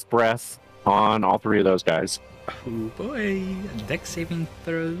last breath on all 3 of those guys. Oh boy. Dex saving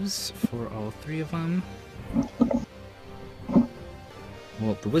throws for all 3 of them.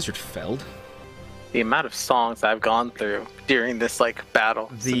 Well, the wizard failed. The amount of songs I've gone through during this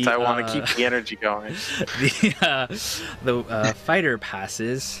battle, since I want to keep the energy going. The fighter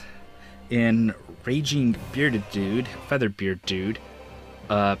passes, and raging bearded dude, featherbeard dude,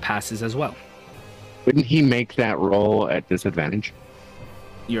 passes as well. Wouldn't he make that roll at disadvantage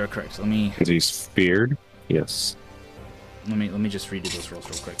You are correct. Let me because he's feared? Yes. let me just redo those rolls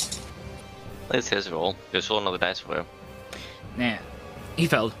real quick. Let's his roll. Just roll another dice for him. Nah, he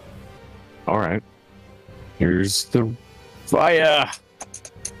failed. All right. Here's the fire.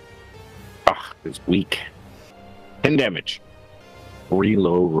 Ah, it's weak. 10 damage. 3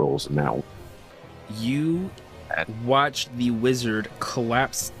 low rolls now. You watch the wizard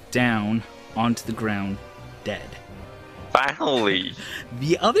collapse down onto the ground, dead. Finally.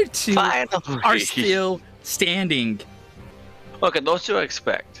 The other 2 Finally. are still standing. Okay, those 2 I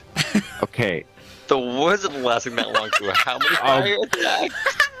expect. Okay. The wizard lasting that long through how many fire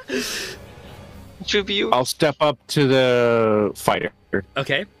attacks? Tribute? I'll step up to the fighter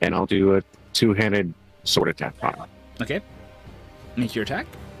Okay, and I'll do a 2-handed sword attack on him. okay. Make your attack.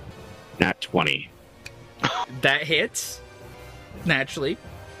 Nat 20. That hits. Naturally.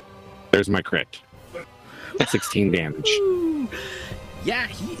 There's my crit. 16 damage. Ooh. Yeah,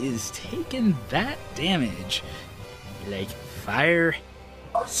 he is taking that damage. Like fire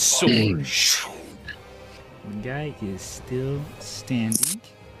sword. The guy is still standing.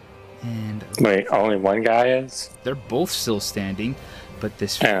 And Wait, only one guy is? they're both still standing, but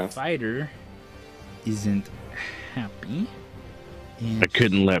this Yeah. fighter isn't happy. And I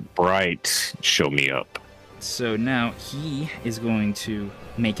couldn't let Bright show me up. so now he is going to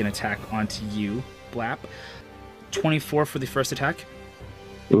make an attack onto you, Blap. 24 for the first attack.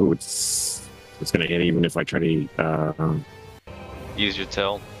 Ooh, it's gonna hit even if I try to. Use your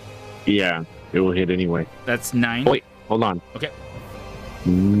tail. Yeah, it will hit anyway. That's 9. Wait, hold on. Okay.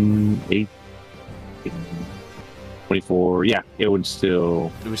 8, 24. Yeah, it would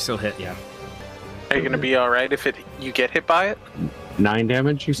still It would still hit, yeah. Are you gonna be all right if you get hit by it? 9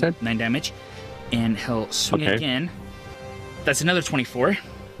 damage. You said? 9 damage. And he'll swing Okay. again. That's another 24.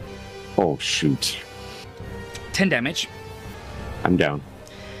 Oh shoot, 10 damage. I'm down.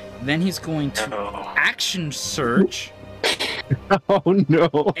 Then he's going to Oh. action surge. Oh no.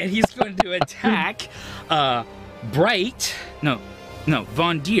 And he's going to attack Bright. No,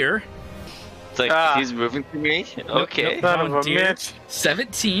 Von Deer. It's like, he's moving to me? Okay. nope. Son of a Oh, dear. bitch.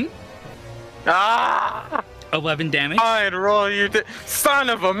 17. Ah! 11 damage. I'd roll you. Son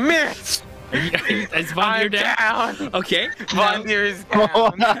of a bitch! Is Von Deer down? down. Okay. Von Deer is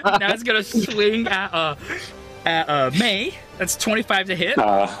down. Now it's gonna swing at May. That's 25 to hit.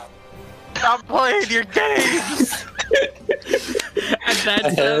 Stop playing your games. And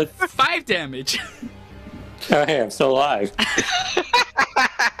that's 5 damage. Oh, hey, I'm still alive.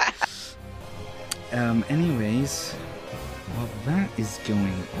 Anyways, while that is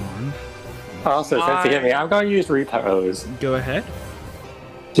going on, Also, since he hit me, I'm going to use repose. go ahead.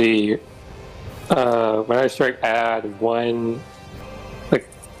 See, when I strike, add one,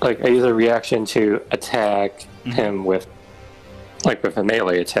 like I use a reaction to attack him with a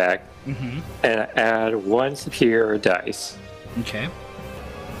melee attack, and add 1 superior dice. Okay.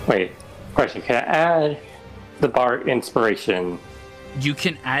 Wait, question: can I add the bar inspiration? You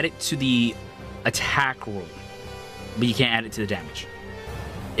can add it to the attack roll, but you can't add it to the damage.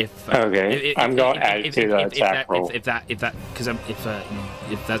 I'm going to add it to the attack roll. If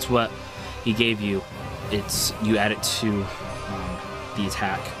that's what he gave you, it's you add it to the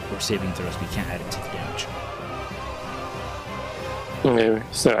attack or saving throws, but you can't add it to the damage. Okay,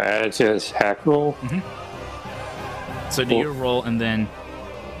 so add it to the attack roll. So do your roll and then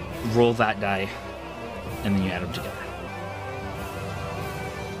roll that die, and then you add them together.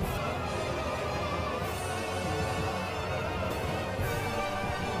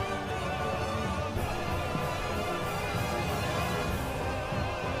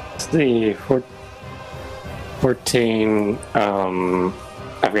 The 14, I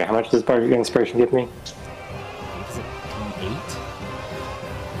forget, how much does Bardic Inspiration give me? Is it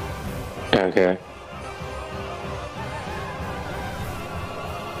 8? Okay.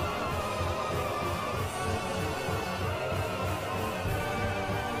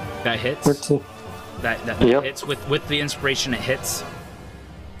 That hits. 14. That Yep. hits with the inspiration. It hits.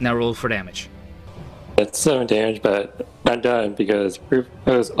 Now roll for damage. That's 7 damage, but not done because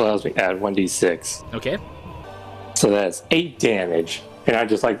repose allows me to add 1d6. Okay. So that's 8 damage, and I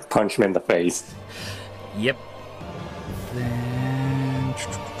just punch him in the face. Yep. Then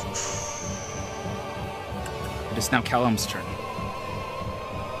it is now Callum's turn.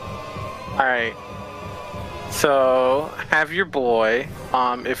 All right. So have your boy.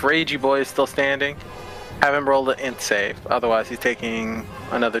 If Ragey Boy is still standing, have him roll the int save. Otherwise, he's taking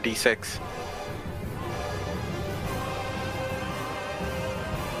another d6.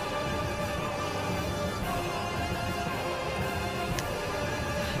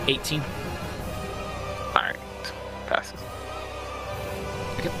 $18. All right, passes.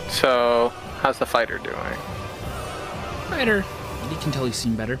 Okay. So how's the fighter doing? Fighter. You can tell he's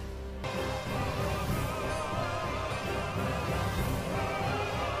seen better.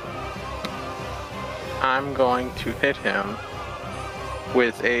 I'm going to hit him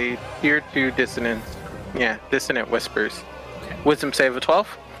with a tier 2 dissonant whispers. Okay. Wisdom save of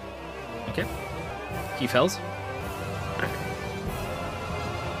 12. Okay. He fails.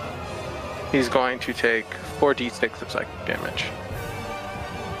 He's going to take 4d6 of psychic damage.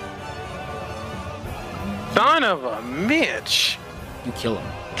 Son of a Mitch! You kill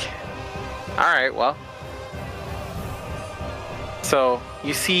him. Alright, well. So,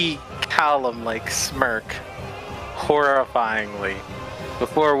 you see Callum smirk horrifyingly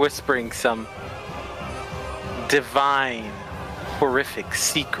before whispering some divine, horrific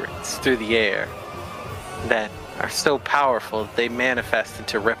secrets through the air that are so powerful that they manifest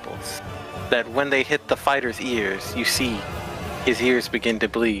into ripples. That when they hit the fighter's ears, you see his ears begin to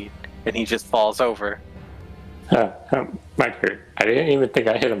bleed, and he just falls over. My turn. I didn't even think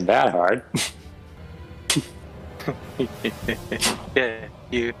I hit him that hard. Yeah,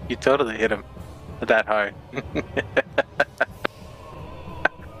 you totally hit him that hard.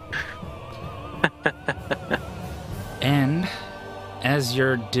 And as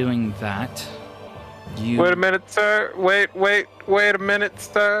you're doing that, you... Wait a minute, sir. Wait a minute,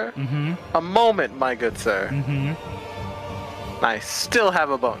 sir. Mm-hmm. A moment, my good sir. Mm-hmm. I still have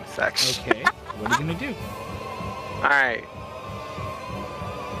a bonus action. Okay. What are you gonna do? Alright.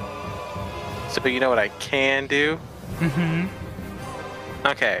 So you know what I can do? Mm-hmm.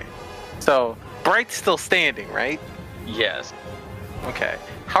 Okay. So, Bright's still standing, right? Yes. Okay.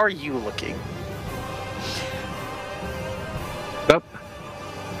 How are you looking? Up.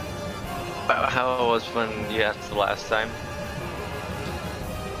 How it was when you asked the last time?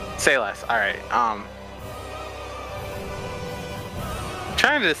 Say less. Alright.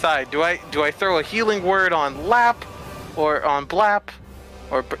 Trying to decide, do I throw a healing word on Lap or on Blap?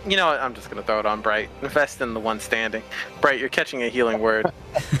 Or, you know what, I'm just gonna throw it on Bright. Invest in the one standing. Bright, you're catching a healing word.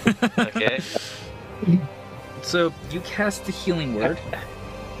 Okay. So you cast the healing word.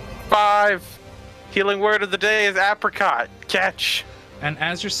 5. Healing word of the day is apricot. Catch. And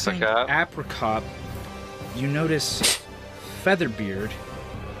as you're saying Apricot. apricot, you notice Featherbeard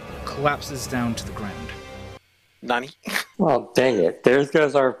collapses down to the ground. Nani? Well, dang it. There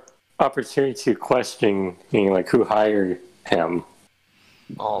goes our opportunity to question, like, who hired him.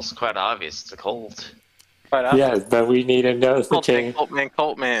 Well, it's quite obvious. It's a cult. But Yes, but we need to know the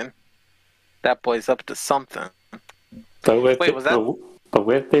Colt man. That boy's up to something. But with Wait, was that- but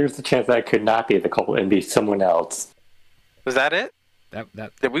with there's a chance that it could not be the cult and be someone else. Was that it?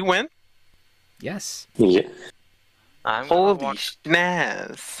 That Did we win? yes. Yeah. I'm Holy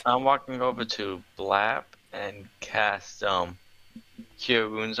snaz. I'm walking over to Blap and cast Cure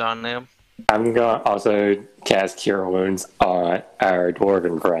Wounds on them. I'm going to also cast Cure Wounds on our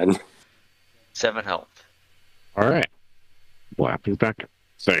dwarven friend. 7 health. All right. Blap is back.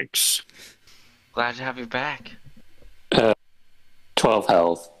 Thanks. Glad to have you back. 12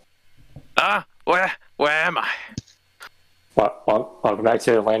 health. Where am I? Welcome back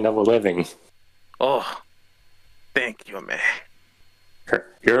to the land of the living. Oh, thank you, man.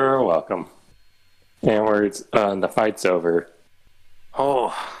 You're welcome. And the fight's over. Oh,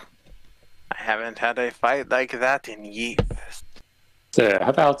 I haven't had a fight like that in years. So, how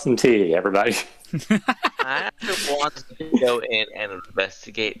about some tea, everybody? I actually want to go in and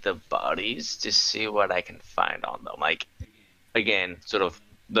investigate the bodies to see what I can find on them. Like, again, sort of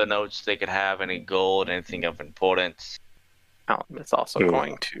the notes they could have, any gold, anything of importance. It's also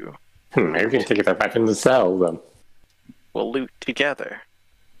going to. Maybe we can take it back in the cell, then. We'll loot together,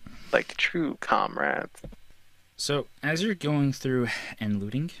 like true comrades. So as you're going through and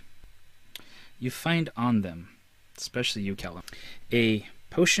looting, you find on them, especially you, Callum, a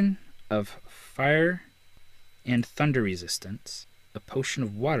potion of fire and thunder resistance, a potion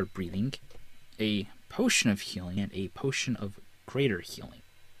of water breathing, a potion of healing, and a potion of greater healing.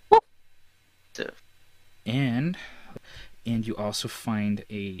 And you also find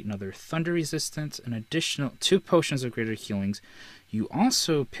another thunder resistance, an additional 2 potions of greater healings. You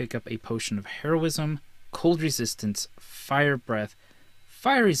also pick up a potion of heroism, cold resistance, fire breath,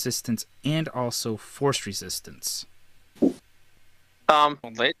 fire resistance, and also force resistance. Well,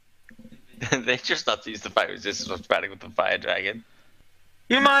 they just not to use the fire resistance when fighting with the fire dragon.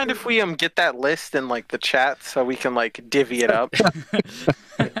 You mind if we get that list in like the chat so we can like divvy it up?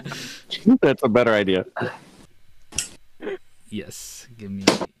 That's a better idea. Yes, give me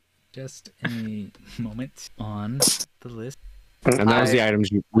just a moment on the list. And that was the items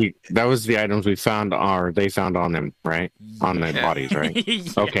the items we found they found on them, right? On their bodies, right?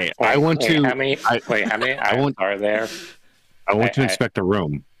 Yes. Okay. I want to How many items are there? I want to inspect the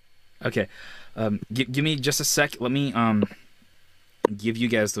room. Okay. Give me just a sec. Let me give you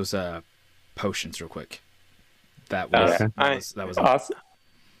guys those potions real quick. That was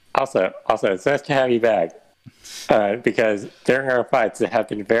Also, it's nice to have you back. Because during our fights, it have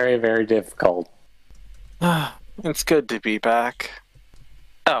been very, very difficult. It's good to be back.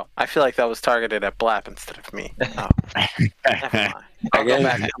 Oh, I feel like that was targeted at Blap instead of me. Oh. Never mind. I'll go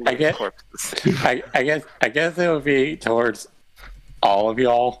back to the corpses. I guess it would be towards all of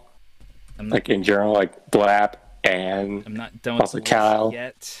y'all, like in general, like Blap and I'm not done with also the list Kyle.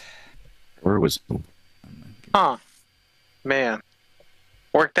 yet. Where was Huh. Man.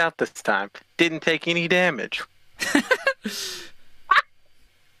 Worked out this time. Didn't take any damage.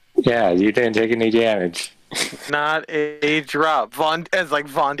 Yeah, you didn't take any damage. Not a drop. Von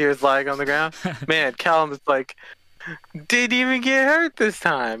Deer's lying on the ground. Man, Callum is like, didn't even get hurt this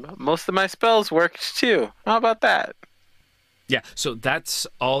time. Most of my spells worked too. How about that? Yeah, so that's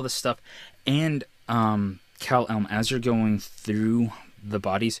all the stuff. And Cal Elm, as you're going through the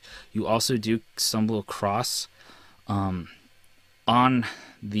bodies, you also do stumble across on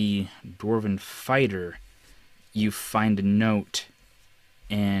the dwarven fighter, you find a note,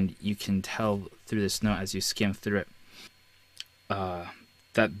 and you can tell through this note as you skim through it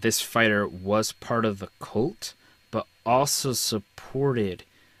that this fighter was part of the cult, but also supported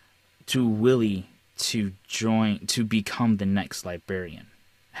to Willie to become the next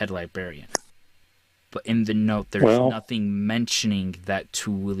head librarian. But in the note, there's nothing mentioning that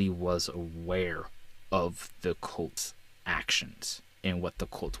Tuwili was aware of the cult's actions and what the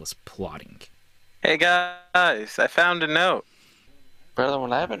cult was plotting. Hey guys, I found a note. Better than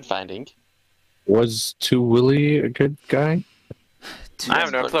what I've been finding. Was To Willie a good guy? I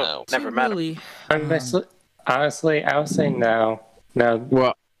have no clue. Never met him. Honestly, I would say no. No,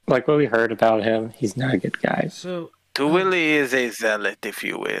 Well, like what we heard about him, he's not a good guy. So Willie is a zealot, if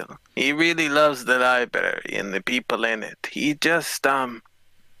you will. He really loves the library and the people in it. He just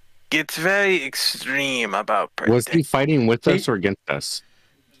gets very extreme about was he fighting with us or against us?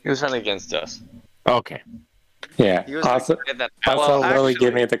 He was fighting against us. Okay. Yeah. He was Also, the guy that also Lily actually-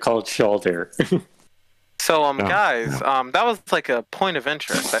 gave me the cold shoulder. So, Oh, guys, that was like a point of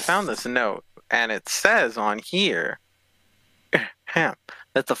interest. I found this note, and it says on here, that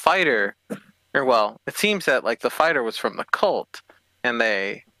the fighter, it seems that like the fighter was from the cult, and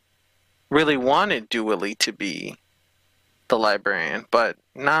they really wanted Dooley to be the librarian, but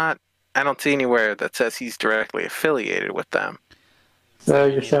not. I don't see anywhere that says he's directly affiliated with them. So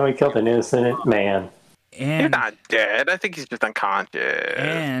you're saying we killed an innocent man? He's And not dead. I think he's just unconscious.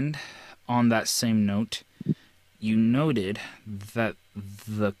 And on that same note, you noted that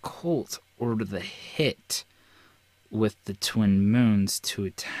the cult ordered the hit with the twin moons to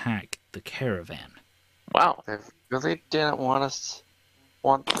attack the caravan. Wow. They really didn't want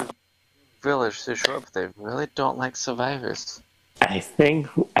the village to show up. They really don't like survivors. I think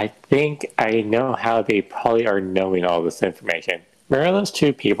I know how they probably are knowing all this information. Remember those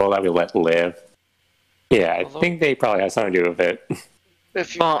two people that we let live? Yeah, I think they probably have something to do with it.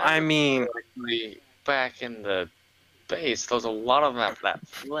 If you Well, remember I mean, correctly, back in the base, there was a lot of them that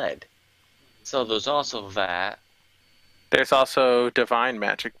fled. So there's also that. there's also divine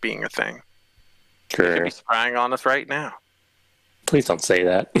magic being a thing. They could Sure. be spying on us right now. Please don't say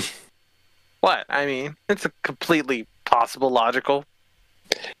that. What? I mean, it's a completely possible, logical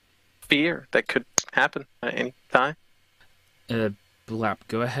fear that could happen at any time. Blap,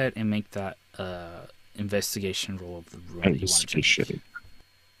 go ahead and make that investigation roll of the room that you want to make.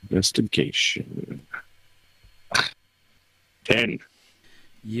 Investigation. 10.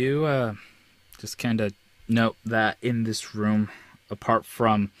 You just kind of note that in this room, apart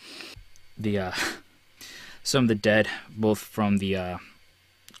from the some of the dead, both from the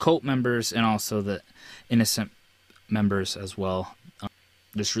cult members and also the innocent members as well,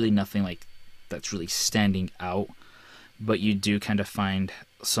 there's really nothing like that's really standing out. But you do kind of find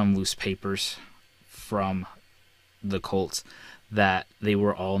some loose papers from the cults that they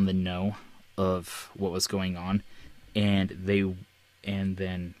were all in the know of what was going on, and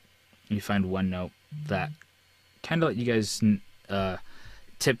then you find one note that kind of let you guys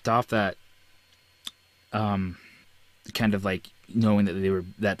tipped off that kind of like knowing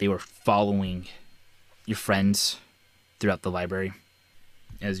that they were following your friends throughout the library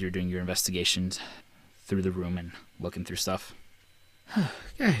as you're doing your investigations through the room and looking through stuff.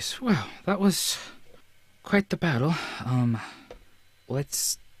 Guys, well, that was quite the battle.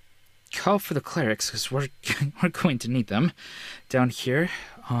 Let's call for the clerics because we're going to need them down here.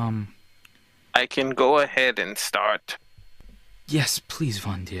 I can go ahead and start. Yes, please,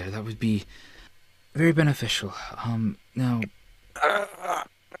 Von dear. That would be very beneficial. Now,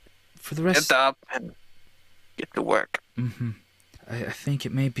 for the rest, Get up and get to work. I think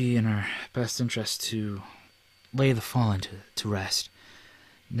it may be in our best interest to lay the fallen to rest.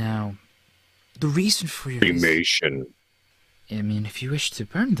 Now, the reason for your Cremation. I mean, if you wish to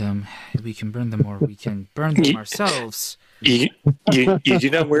burn them, we can burn them, or we can burn them ourselves. You do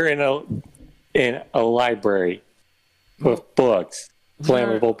know we're in a library with books,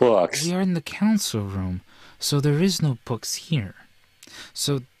 flammable books. We are in the council room, so there is no books here.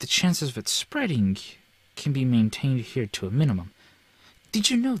 So the chances of it spreading can be maintained here to a minimum. Did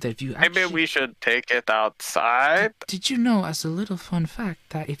you know that if you actually... Maybe we should take it outside. Did you know, as a little fun fact,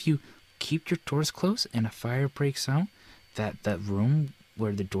 that if you keep your doors closed and a fire breaks out, that room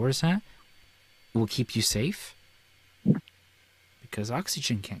where the door is at will keep you safe? Because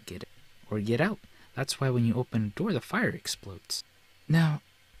oxygen can't get it or get out. That's why when you open a door, the fire explodes. Now,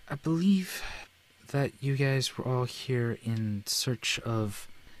 I believe that you guys were all here in search of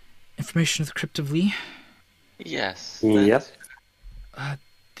information of the Crypt of Lee. Yes. Yep.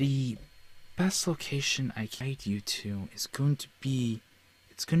 The best location I can guide you to is going to be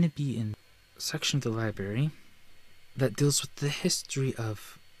in a section of the library that deals with the history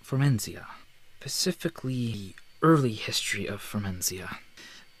of Formenzia, specifically the early history of Formenzia.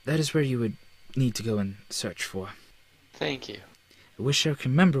 That is where you would need to go and search for. Thank you. I wish I could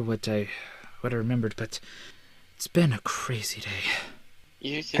remember what I remembered, but it's been a crazy day.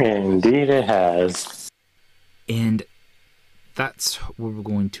 You can. Indeed it has. And that's where we're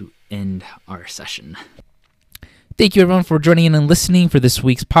going to end our session. Thank you, everyone, for joining in and listening for this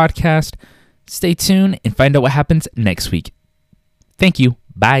week's podcast. Stay tuned and find out what happens next week. Thank you.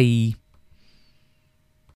 Bye.